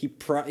 and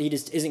he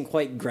just isn't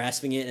quite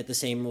grasping it at the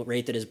same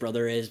rate that his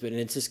brother is. But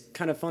it's just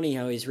kind of funny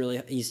how he's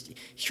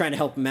trying to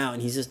help him out,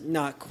 and he's just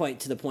not quite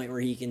to the point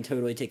where he can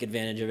totally take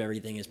advantage of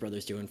everything his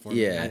brother's doing for him.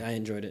 Yeah. I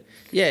enjoyed it.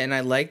 Yeah, and I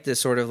like the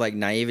sort of like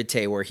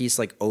naivete where he's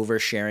like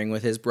oversharing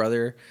with his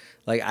brother.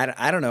 like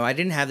I don't know. I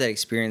didn't have that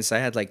experience. I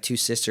had like two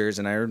sisters,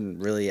 and I didn't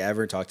really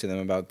ever talk to them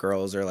about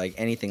girls or like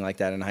anything like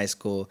that in high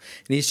school.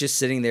 And he's just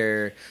sitting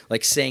there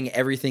like saying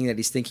everything that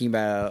he's thinking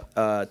about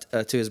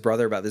to his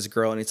brother about this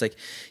girl, and he's like,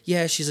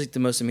 yeah, she's like the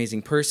most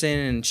amazing person,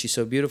 and she's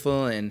so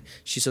beautiful, and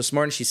she's so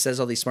smart, and she says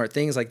all these smart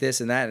things like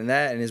this and that and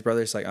that. And his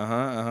brother's like,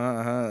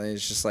 And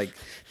it's just like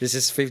this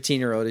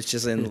 15-year-old is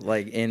just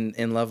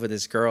in love with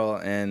this girl.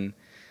 And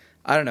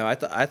I don't know. I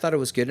thought it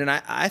was good, and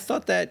I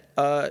thought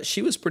that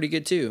she was pretty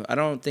good too. I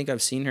don't think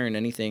I've seen her in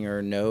anything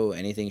or know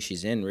anything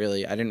she's in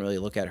really. I didn't really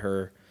look at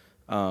her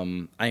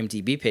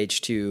IMDb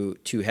page too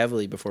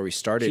heavily before we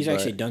started. She's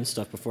actually done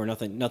stuff before,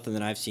 nothing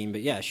that I've seen,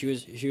 but yeah, she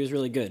was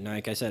really good. And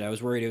like I said, I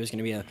was worried it was going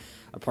to be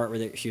a part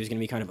where she was going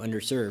to be kind of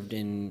underserved,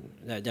 and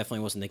that definitely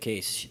wasn't the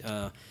case.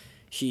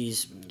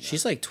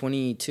 She's like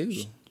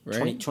 22.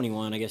 Right?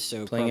 21, I guess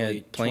so. Playing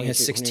a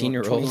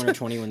 16-year-old. 21 or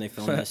 20 when they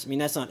filmed this. I mean,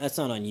 that's not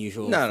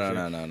unusual.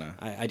 No.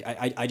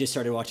 I just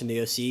started watching The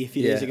OC a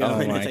few days ago. Oh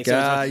and my it's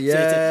God,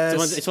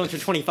 yes. It's one for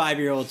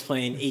 25-year-olds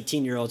playing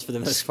 18-year-olds for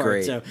the most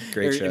part.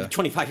 Great show.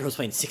 25-year-olds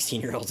playing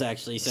 16-year-olds,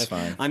 actually. So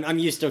fine. I'm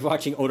used to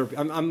watching older.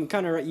 I'm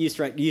kind of used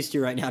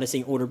to right now to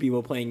seeing older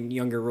people playing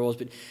younger roles.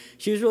 But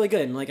she was really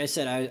good. And like I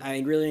said, I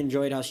really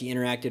enjoyed how she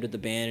interacted with the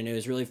band, and it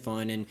was really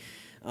fun.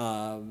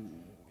 And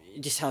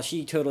just how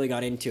she totally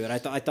got into it.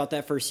 I thought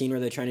that first scene where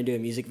they're trying to do a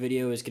music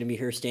video was going to be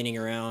her standing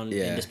around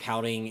and just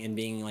pouting and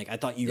being like, I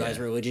thought you guys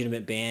were a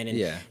legitimate band.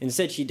 And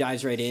instead she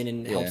dives right in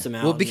and helps them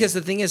out. Well, because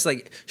the thing is,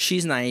 like,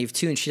 she's naive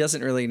too, and she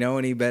doesn't really know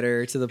any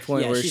better to the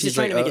point where she's just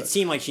trying to make it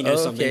seem like she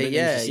knows something. But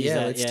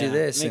let's do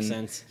this. Makes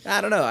sense. I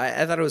don't know.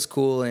 I thought it was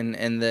cool,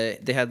 and they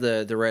had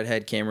the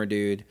redhead camera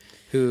dude.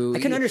 Who I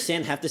couldn't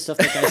understand half the stuff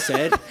that guy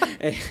said.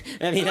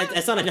 I mean,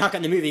 that's not a knock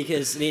on the movie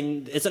because I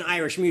mean it's an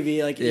Irish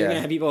movie. Like you're gonna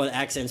have people with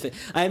accents, but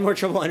I had more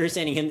trouble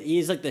understanding him. He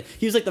was like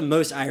the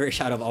most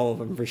Irish out of all of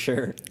them for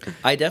sure.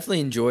 I definitely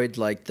enjoyed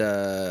like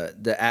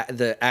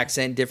the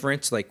accent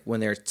difference, like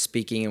when they're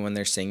speaking and when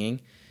they're singing.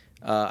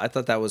 I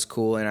thought that was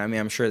cool, and I mean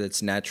I'm sure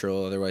that's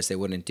natural. Otherwise they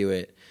wouldn't do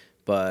it.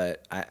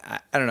 But I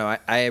don't know.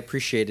 I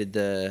appreciated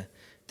the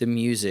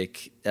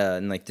music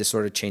and like this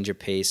sort of change of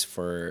pace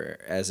for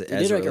as it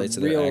relates to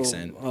their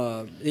accent.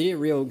 They did a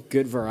real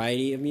good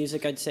variety of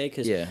music, I'd say,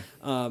 because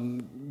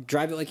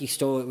 "Drive It Like You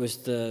Stole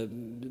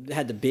It"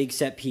 had the big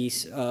set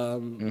piece,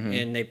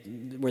 and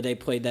they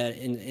played that,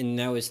 and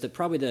that was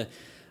probably the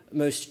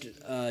most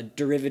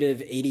derivative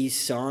 80s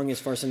song as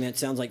far as something that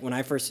sounds like when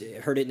I first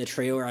heard it in the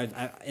trailer.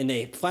 And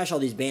they flash all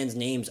these bands'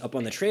 names up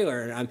on the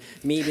trailer, and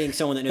me being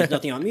someone that knows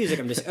nothing about music,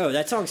 I'm just,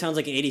 that song sounds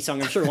like an 80s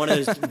song. I'm sure one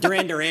of those,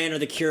 Duran Duran or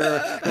The Cure,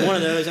 or one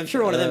of those, I'm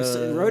sure one of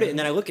them wrote it. And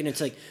then I look and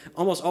it's like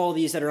almost all of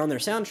these that are on their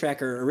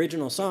soundtrack are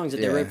original songs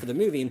that they wrote for the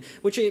movie,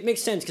 which it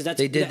makes sense because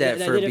they did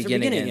that for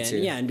Begin Again too.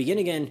 Yeah, and Begin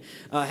Again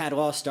had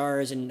Lost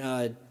Stars,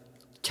 and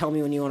Tell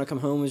Me When You Want to Come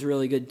Home was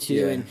really good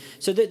too, and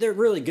so they're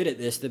really good at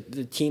this. The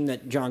team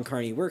that John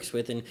Carney works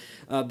with, and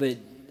but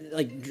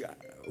like,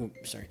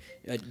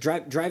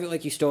 Drive It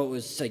Like You Stole It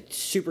was like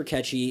super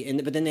catchy,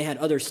 but then they had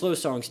other slow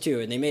songs too,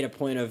 and they made a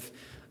point of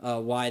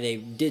why they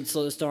did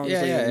slow songs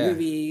in the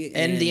movie,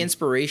 and the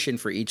inspiration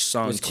for each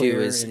song too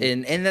is,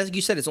 and as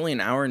you said, it's only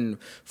an hour and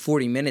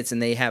 40 minutes, and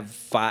they have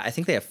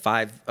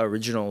five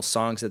original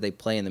songs that they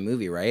play in the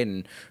movie,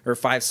 right? Or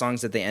 5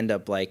 songs that they end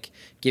up like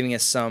giving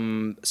us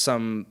some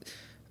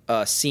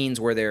scenes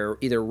where they're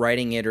either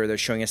writing it or they're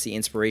showing us the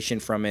inspiration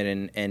from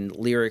it, and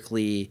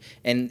lyrically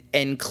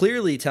and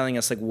clearly telling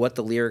us like what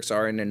the lyrics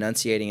are and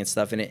enunciating and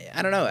stuff. And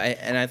I don't know,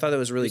 I thought that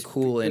was really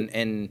cool,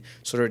 and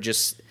sort of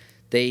just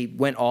they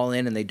went all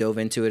in and they dove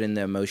into it and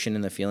the emotion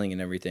and the feeling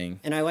and everything.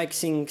 And I like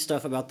seeing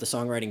stuff about the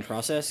songwriting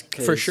process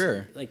for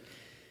sure. Like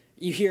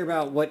you hear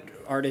about what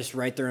artists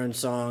write their own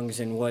songs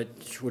and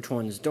which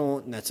ones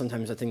don't, and that's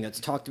sometimes a thing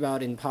that's talked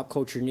about in pop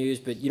culture news,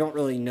 but you don't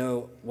really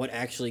know what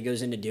actually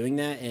goes into doing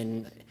that.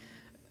 And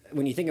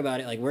when you think about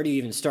it, like, where do you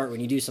even start when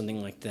you do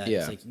something like that? Yeah.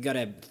 It's like you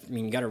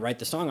gotta write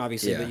the song,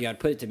 obviously, but you gotta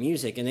put it to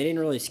music, and they didn't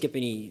really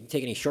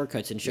take any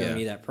shortcuts in showing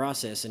you that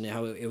process and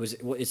how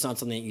it's not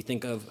something that you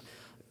think of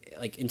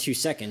like in 2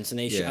 seconds. And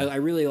I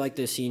really like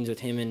those scenes with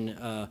him and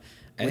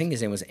I think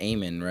his name was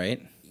Eamon, right?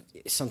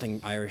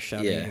 Something Irish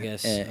sounding, I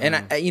guess. And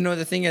I,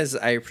 the thing is,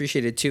 I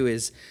appreciated too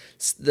is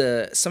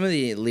some of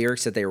the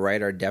lyrics that they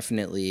write are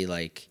definitely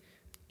like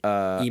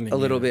a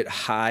little bit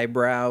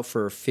highbrow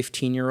for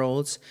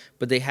 15-year-olds,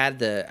 but they had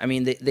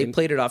they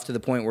played it off to the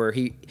point where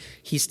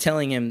he's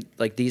telling him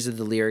like these are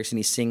the lyrics, and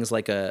he sings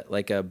like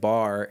a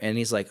bar, and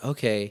he's like,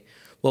 okay,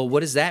 well,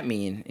 what does that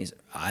mean? He's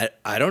I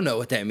don't know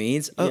what that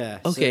means. Oh,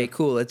 okay,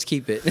 cool, let's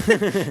keep it.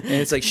 And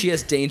it's like, she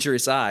has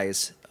dangerous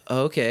eyes.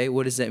 Okay,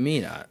 what does that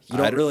mean? You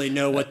don't really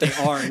know what they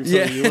are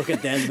until you look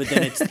at them, but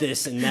then it's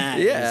this and that.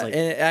 Yeah,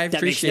 and I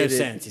appreciate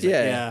that makes no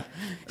sense.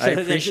 I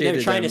appreciate appreciated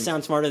they're trying to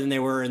sound smarter than they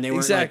were, and they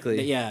weren't.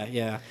 Exactly.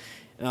 Yeah.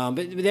 But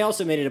they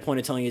also made it a point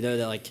of telling you though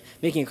that like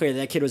making it clear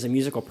that kid was a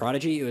musical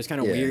prodigy. It was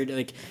kind of weird.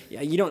 Like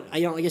you don't. I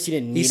guess he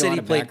didn't. Need He said a lot he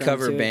of played background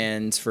cover to it.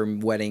 bands for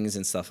weddings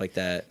and stuff like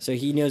that. So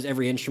he knows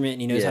every instrument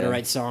and he knows how to Yeah.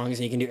 write songs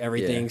and he can do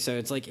everything. Yeah. So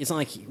it's like it's not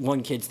like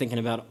one kid's thinking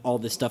about all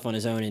this stuff on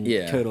his own and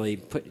Yeah. totally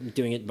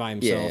doing it by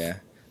himself. Yeah.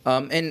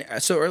 And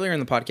so earlier in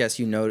the podcast,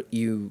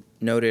 you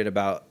noted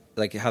about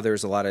like how there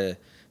was a lot of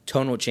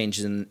tonal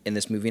changes in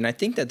this movie, and I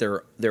think that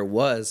there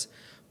was,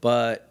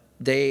 but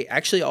they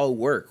actually all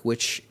work.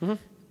 Which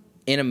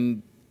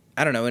in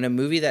a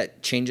movie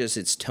that changes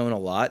its tone a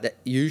lot, that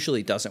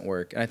usually doesn't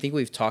work. And I think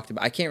we've talked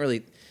about. I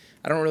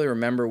don't really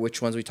remember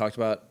which ones we talked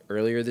about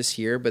earlier this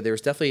year, but there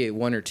was definitely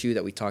one or two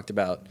that we talked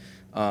about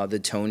the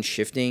tone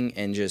shifting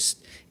and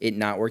just it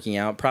not working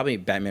out. Probably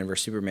Batman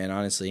vs Superman,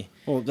 honestly.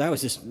 Well, that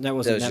wasn't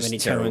that many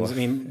terrible. tones. I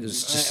mean, It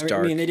was just I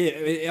dark. mean, they did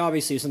it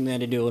obviously something they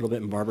had to do a little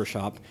bit in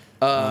barbershop.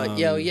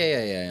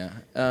 Yeah.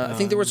 I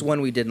think there was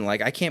one we didn't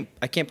like. I can't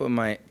put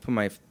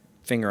my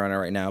finger on it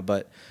right now,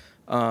 but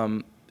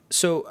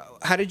so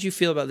how did you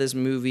feel about this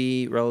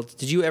movie?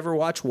 Did you ever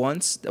watch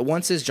Once?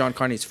 Once is John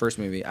Carney's first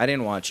movie. I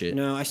didn't watch it.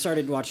 No, I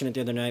started watching it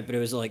the other night, but it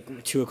was like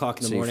 2:00 in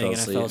the So you morning,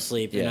 fell and I fell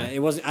asleep. Yeah. And it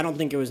wasn't. I don't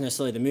think it was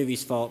necessarily the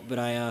movie's fault, but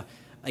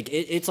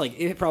it's like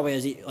it probably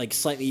has like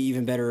slightly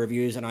even better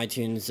reviews on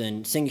iTunes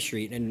than Sing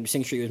Street, and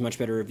Sing Street was much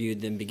better reviewed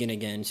than Begin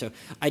Again. So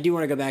I do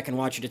want to go back and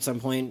watch it at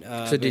some point.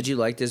 So did you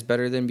like this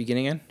better than Begin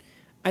Again?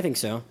 I think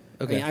so.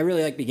 Okay. I mean, I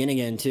really like Begin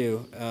Again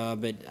too,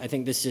 but I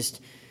think this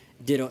just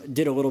did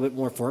a little bit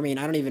more for me, and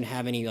I don't even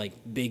have any like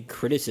big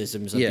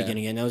criticisms of Yeah. Begin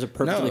Again. That was a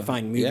perfectly No,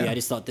 fine movie. yeah. I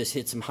just thought this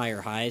hit some higher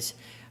highs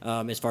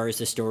as far as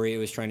the story it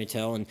was trying to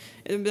tell, and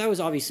that was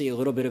obviously a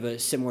little bit of a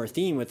similar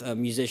theme with a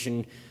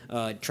musician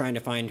trying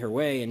to find her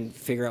way and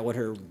figure out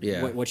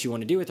what she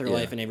wanted to do with her Yeah.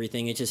 life and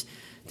everything. It just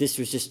this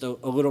was just a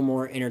little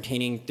more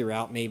entertaining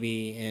throughout,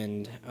 maybe,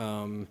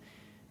 and.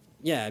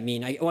 Yeah, I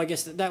mean, I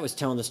guess that was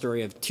telling the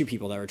story of two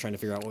people that were trying to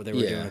figure out what they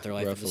were doing with their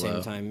life at the same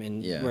Ruffalo. time,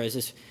 and Yeah. whereas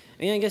this,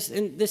 I guess,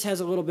 and this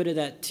has a little bit of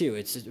that too.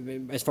 It's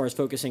as far as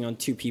focusing on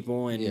two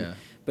people, and Yeah.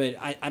 but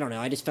I don't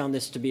know. I just found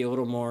this to be a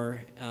little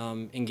more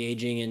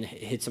engaging and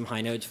hit some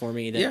high notes for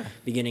me that Yeah.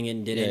 Beginning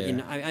In didn't,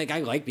 Yeah, and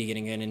I like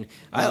Beginning In, and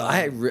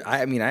I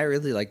mean, I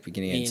really like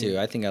Beginning Again mean- too.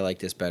 I think I like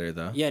this better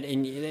though. yeah,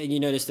 and you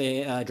notice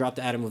they dropped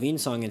the Adam Levine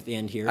song at the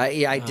end here.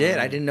 I did.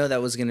 I didn't know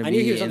that was going to be. I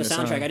knew he was on in the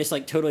soundtrack. song. I just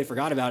like totally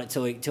forgot about it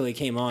till he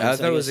came on. I So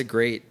thought it was guess- a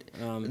great.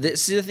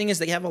 See, the thing is,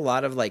 they have a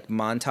lot of like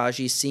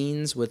montagey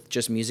scenes with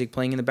just music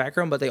playing in the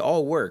background, but they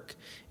all work.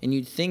 And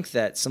you'd think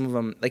that some of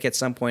them, like at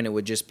some point, it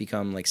would just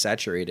become like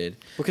saturated.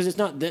 because it's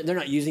not they're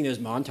not using those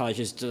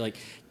montages to like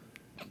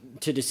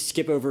to just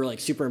skip over like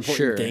super important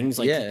Sure, things.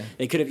 Like yeah.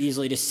 they could have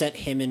easily just set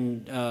him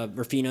and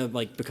Rafina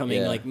like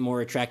becoming Yeah. like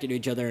more attracted to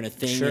each other in a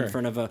thing Sure. in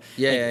front of a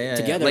Yeah.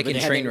 together Like but in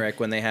they had to- Trainwreck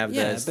when they have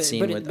the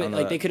scene with on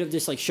like the- they could have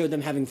just like showed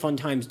them having fun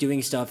times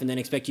doing stuff and then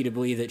expect you to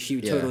believe that she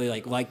Yeah. totally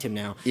like liked him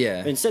now.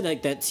 Yeah. But instead,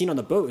 like that scene on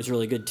the boat was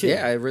really good too.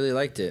 Yeah, I really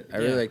liked it. I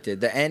really Yeah. liked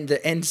it. The end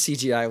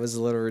CGI was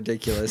a little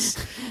ridiculous.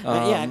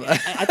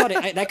 I thought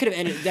that could have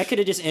ended. That could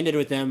have just ended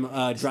with them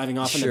driving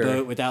off in Sure. the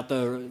boat without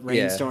the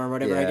rainstorm or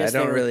whatever. Yeah, I guess I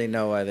don't they were, really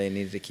know why they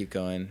needed to keep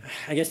going.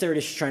 I guess they were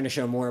just trying to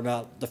show more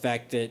about the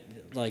fact that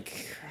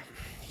like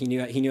he knew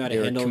how They to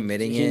were handle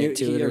committing he knew, it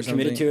to he it or was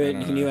committed to something? it.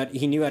 I don't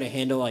He knew how to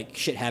handle like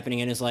shit happening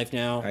in his life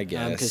now. I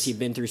guess. because he'd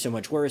been through so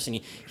much worse, and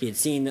he had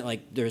seen that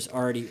like there's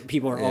already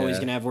people are always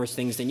Yeah. gonna have worse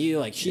things than you.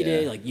 Like she Yeah.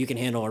 did. Like you can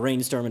handle a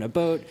rainstorm in a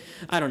boat.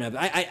 I don't know. But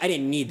I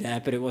didn't need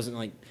that, but it wasn't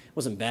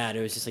bad.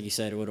 It was just like you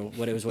said. What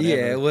it was. Whatever.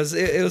 Yeah,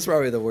 it was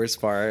probably the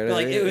worst part. But,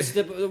 like it was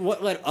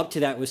what led up to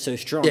that was so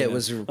strong. Yeah, it though.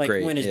 was like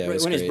great. when his Yeah, it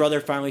was when his great. brother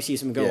finally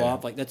sees him go Yeah.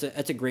 off. Like that's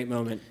a great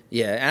moment.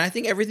 Yeah, and I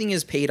think everything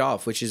is paid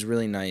off, which is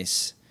really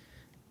nice.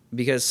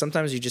 Because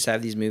sometimes you just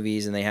have these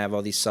movies and they have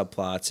all these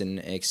subplots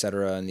and et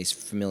cetera and these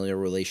familial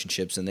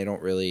relationships and they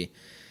don't really,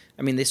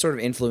 I mean, they sort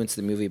of influence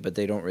the movie, but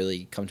they don't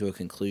really come to a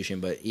conclusion.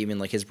 But even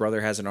like his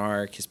brother has an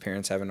arc, his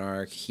parents have an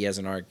arc, he has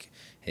an arc,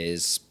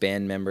 his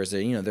band members,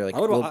 they're like,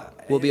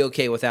 we'll be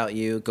okay without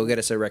you. Go get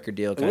us a record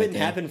deal. It wouldn't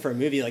happen for a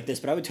movie like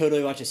this, but I would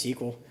totally watch a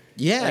sequel.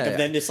 Yeah, like of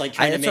them just like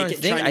trying to make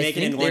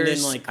it in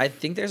London. Like I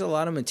think there's a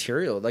lot of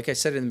material. Like I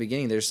said in the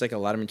beginning, there's like a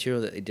lot of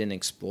material that they didn't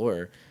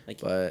explore.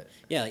 But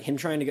yeah, like him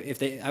trying to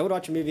go. I would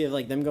watch a movie of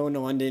like them going to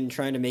London,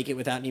 trying to make it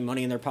without any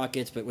money in their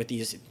pockets, but with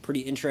these pretty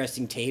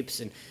interesting tapes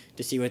and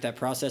to see what that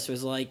process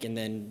was like, and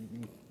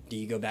then. Do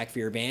you go back for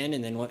your band,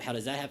 and then what? How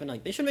does that happen?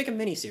 Like they should make a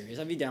miniseries.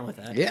 I'd be down with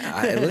that.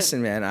 yeah,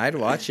 listen, man, I'd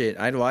watch it.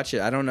 I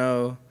don't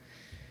know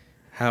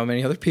how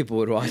many other people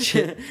would watch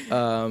it.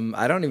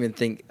 I don't even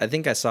think. I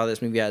think I saw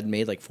this movie had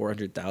made like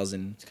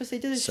 400,000. It's because they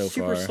did a so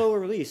super far. slow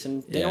release,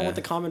 and they don't Yeah. want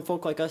the common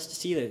folk like us to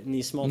see it in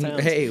these small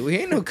towns. Hey, we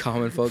ain't no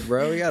common folk,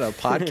 bro. We got a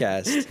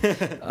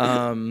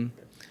podcast.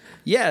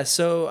 Yeah,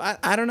 so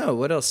I don't know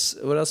what else.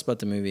 What else about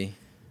the movie?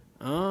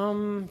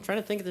 Trying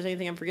to think if there's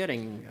anything I'm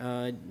forgetting.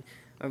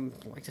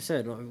 Like I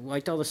said, I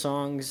liked all the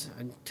songs.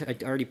 I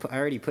already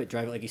put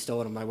 "Drive It Like You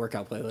Stole It" on my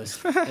workout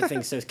playlist. That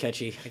thing's so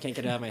catchy. I can't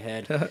get it out of my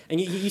head. And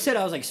you said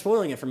I was like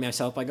spoiling it for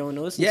myself by going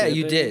to listen to it. Yeah,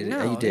 you did.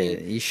 No, You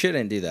did. You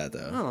shouldn't do that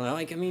though. I don't know.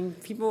 Like, I mean,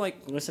 people like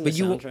listen But to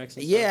you, soundtracks.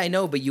 And yeah, stuff. I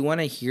know. But you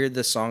want to hear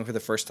the song for the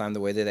first time the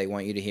way that they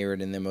want you to hear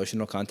it in the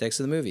emotional context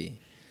of the movie.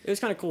 It was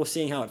kind of cool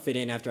seeing how it fit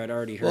in after I'd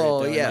already heard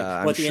Well, it. Though, yeah, and, like,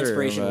 I'm what the sure,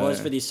 inspiration but- was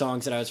for these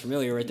songs that I was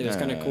familiar with. It was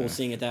kind of cool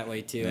seeing it that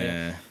way too.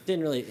 Yeah.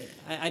 Didn't really.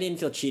 I didn't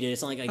feel cheated.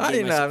 It's not like I I gave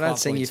didn't know. myself I'm not plot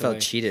saying you points felt away.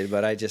 cheated,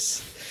 but I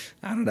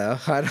don't know.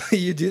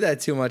 You do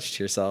that too much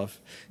to yourself.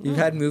 You've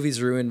had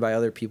movies ruined by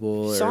other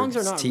people or Songs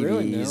are not TVs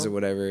ruined, though. or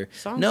whatever.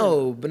 Songs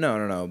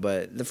No.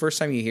 But the first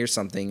time you hear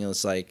something,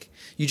 it's like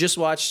you just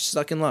watched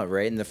Stuck in Love,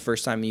 right? And the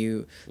first time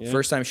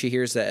she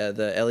hears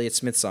the Elliott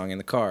Smith song in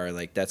the car,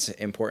 like that's an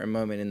important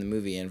moment in the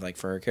movie and like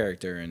for her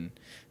character, and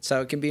it's how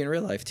it can be in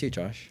real life too,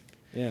 Josh.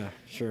 Yeah,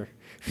 sure.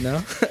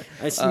 No,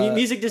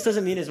 Music just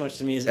doesn't mean as much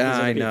to me as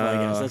other I people. know. I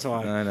guess that's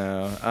why. I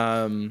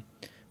know.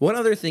 One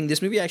other thing,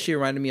 this movie actually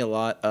reminded me a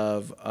lot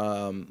of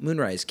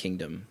Moonrise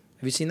Kingdom.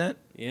 Have you seen that?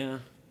 Yeah.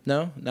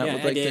 No, not Yeah,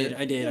 with, like,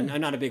 I did.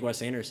 I'm not a big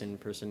Wes Anderson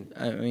person.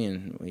 I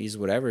mean, he's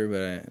whatever,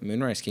 but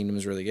Moonrise Kingdom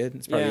is really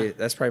good.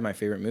 That's probably my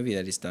favorite movie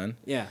that he's done.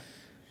 Yeah.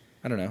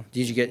 I don't know.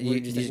 Did you get What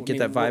did you did you think? get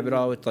that Maybe vibe at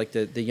all with like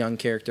the young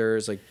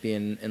characters like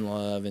being in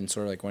love and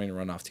sort of like wanting to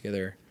run off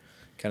together,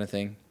 kind of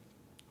thing?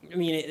 I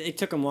mean, it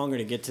took them longer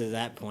to get to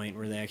that point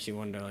where they actually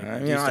wanted to like. I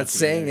do mean, I'm stuff not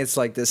saying together. it's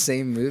like the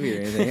same movie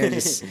or anything. I'm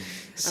just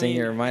saying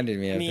it reminded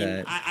me I of mean,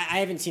 that. I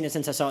haven't seen it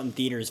since I saw it in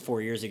theaters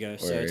 4 years ago,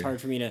 so it's Word.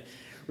 hard for me to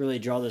really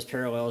draw those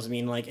parallels. I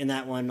mean, like in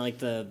that one, like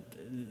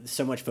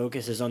so much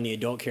focus is on the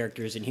adult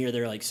characters, and here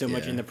they're like so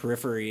much Yeah. in the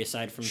periphery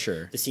aside from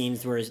Sure. the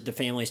scenes where the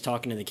family's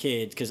talking to the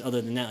kids. Because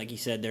other than that, like you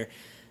said,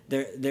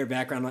 their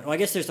background. Well, I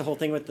guess there's the whole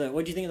thing with the.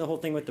 What do you think of the whole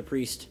thing with the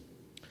priest?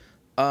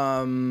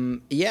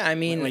 Yeah, I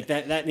mean, Like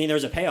that. I mean,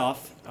 there's a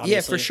payoff. yeah,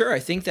 Obviously. for sure. I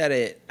think that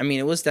it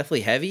was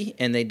definitely heavy,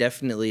 and they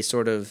definitely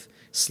sort of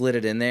slid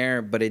it in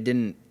there, but it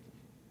didn't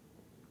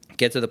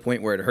get to the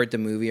point where it hurt the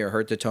movie or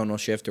hurt the tonal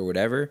shift or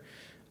whatever.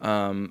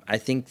 I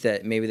think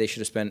that maybe they should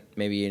have spent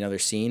maybe another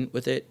scene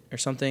with it or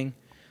something.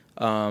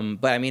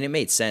 But I mean, it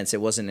made sense.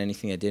 It wasn't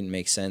anything that didn't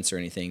make sense or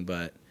anything,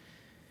 but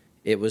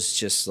it was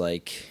just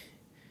like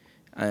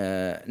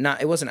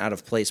it wasn't out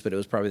of place, but it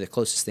was probably the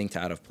closest thing to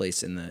out of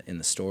place in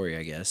the story,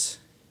 I guess.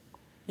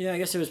 Yeah, I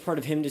guess it was part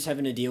of him just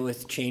having to deal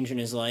with change in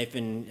his life,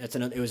 and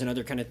it was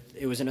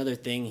another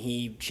thing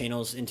he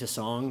channels into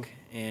song,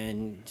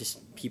 and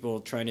just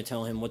people trying to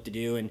tell him what to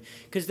do, and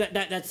because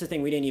that's the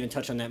thing we didn't even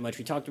touch on that much.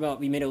 We talked about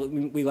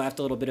we laughed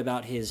a little bit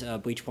about his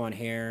bleach blonde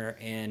hair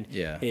and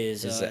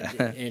his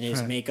and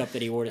his makeup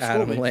that he wore to school.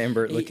 Adam but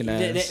Lambert looking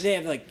ass. They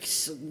have like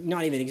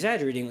not even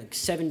exaggerating, like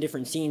 7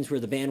 different scenes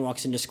where the band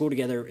walks into school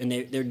together, and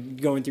they're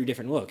going through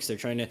different looks. They're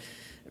trying to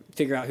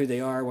figure out who they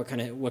are,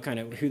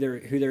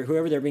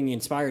 whoever they're being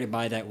inspired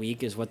by that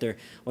week is what they're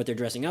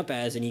dressing up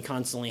as, and he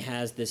constantly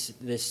has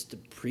this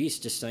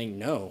priest just saying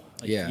no,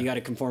 like, you got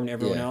to conform to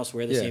everyone else,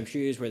 wear the same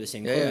shoes, wear the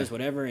same clothes,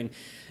 whatever, and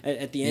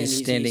at the end He's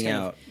standing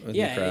out in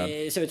the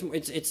crowd. So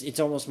it's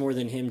almost more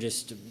than him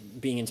just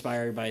being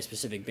inspired by a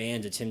specific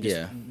band. It's him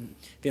just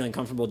feeling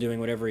comfortable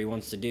doing whatever he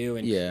wants to do,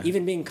 and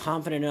even being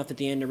confident enough at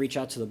the end to reach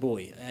out to the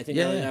bully. I think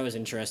that was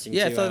interesting.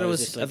 Yeah, too. I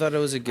thought it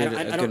was a good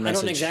I message.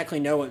 don't exactly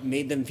know what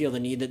made them feel the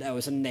need that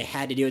was something they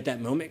had to do at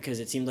that moment, because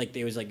it seemed like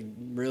they was like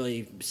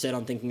really set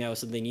on thinking that was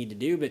something they needed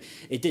to do. But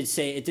it did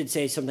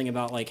say something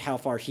about like how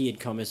far he had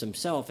come as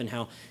himself and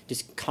how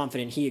just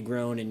confident he had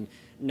grown, and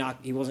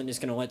he wasn't just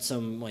going to let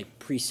some like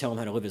priest tell him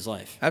how to live his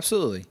life.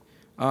 Absolutely.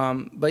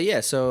 But yeah,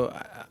 so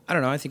I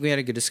don't know. I think we had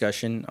a good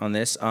discussion on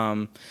this.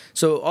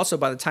 So also,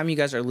 by the time you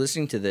guys are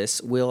listening to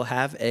this, we'll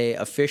have a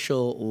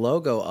official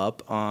logo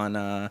up on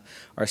our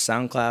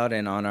SoundCloud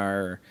and on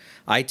our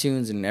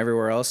iTunes and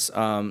everywhere else.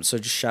 So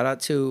just shout out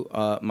to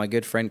my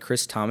good friend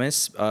Chris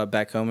Thomas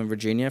back home in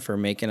Virginia for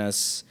making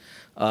us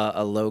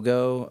a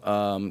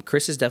logo.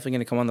 Chris is definitely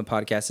going to come on the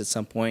podcast at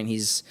some point.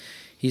 He's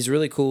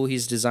really cool.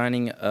 He's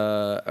designing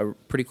a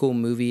pretty cool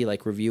movie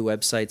like review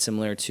website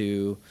similar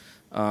to.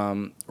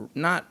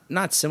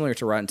 Not similar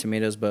to Rotten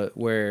Tomatoes, but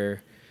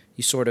where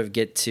you sort of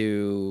get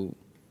to,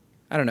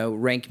 I don't know,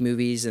 rank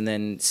movies and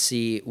then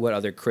see what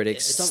other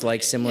critics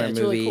like similar it's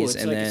movies, really cool. It's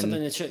and like then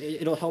something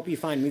it'll help you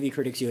find movie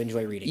critics you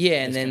enjoy reading.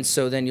 Yeah, and then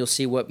you'll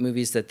see what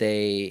movies that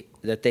they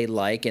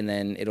like, and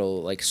then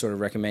it'll like sort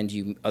of recommend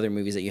you other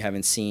movies that you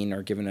haven't seen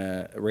or given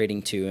a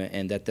rating to,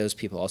 and that those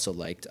people also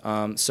liked.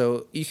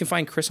 So you can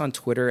find Chris on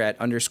Twitter at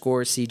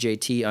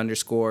 _CJT_.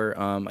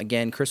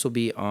 Again, Chris will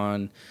be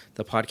on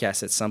the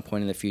podcast at some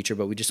point in the future,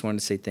 but we just wanted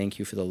to say thank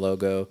you for the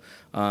logo.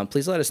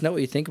 Please let us know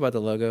what you think about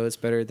the logo. It's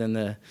better than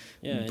the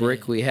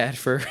brick we had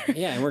for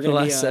and we're the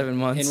last 7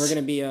 months. And we're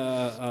gonna be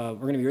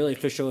really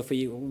official.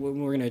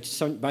 We're gonna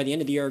by the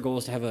end of the year, our goal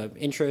is to have a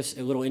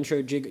little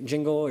intro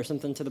jingle or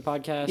something to the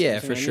podcast. Yeah, Yeah,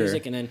 focusing for on sure.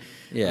 music, and then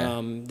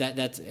Yeah.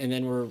 that's and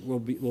then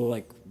we'll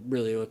like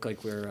really look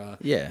like we're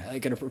Yeah.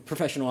 like a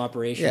professional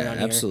operation Yeah, around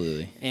here.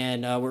 absolutely.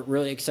 And we're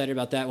really excited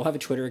about that. We'll have a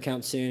Twitter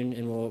account soon,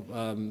 and we'll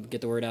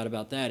get the word out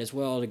about that as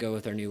well to go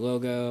with our new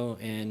logo.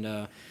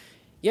 And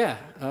yeah,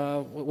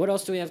 what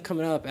else do we have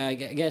coming up? I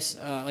guess,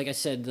 like I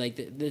said,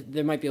 like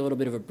there might be a little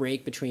bit of a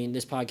break between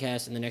this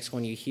podcast and the next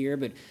one you hear,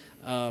 but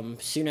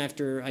soon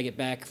after I get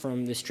back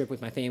from this trip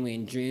with my family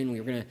in June,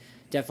 we're gonna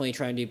definitely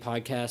try and do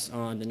podcasts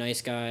on The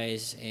Nice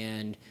Guys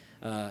and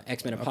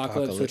X-Men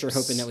Apocalypse, which we're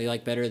hoping that we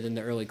like better than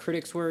the early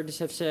critics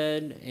have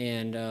said,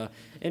 and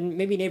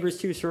maybe Neighbors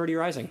 2, Sorority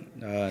Rising.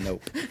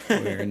 Nope.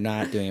 We're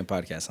not doing a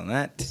podcast on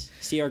that.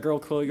 See our girl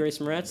Chloe Grace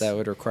Moretz. That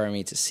would require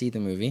me to see the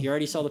movie. You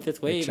already saw The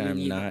Fifth Wave. Which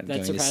I'm not that going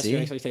to surpassed see.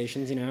 your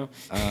expectations, you know.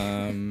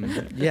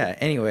 Yeah,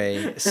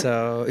 anyway,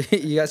 so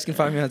you guys can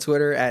find me on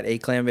Twitter at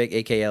aklambake,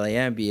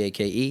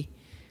 AKLAMBAKE.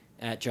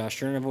 At Josh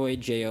Jurnovoy,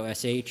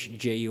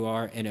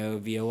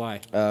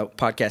 JOSHJURNOVOY.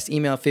 Podcast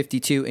email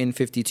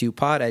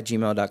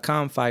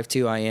 52in52pod@gmail.com,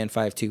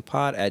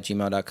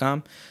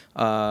 52in52pod@gmail.com.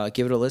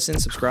 Give it a listen,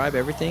 subscribe,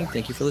 everything.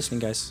 Thank you for listening,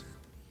 guys.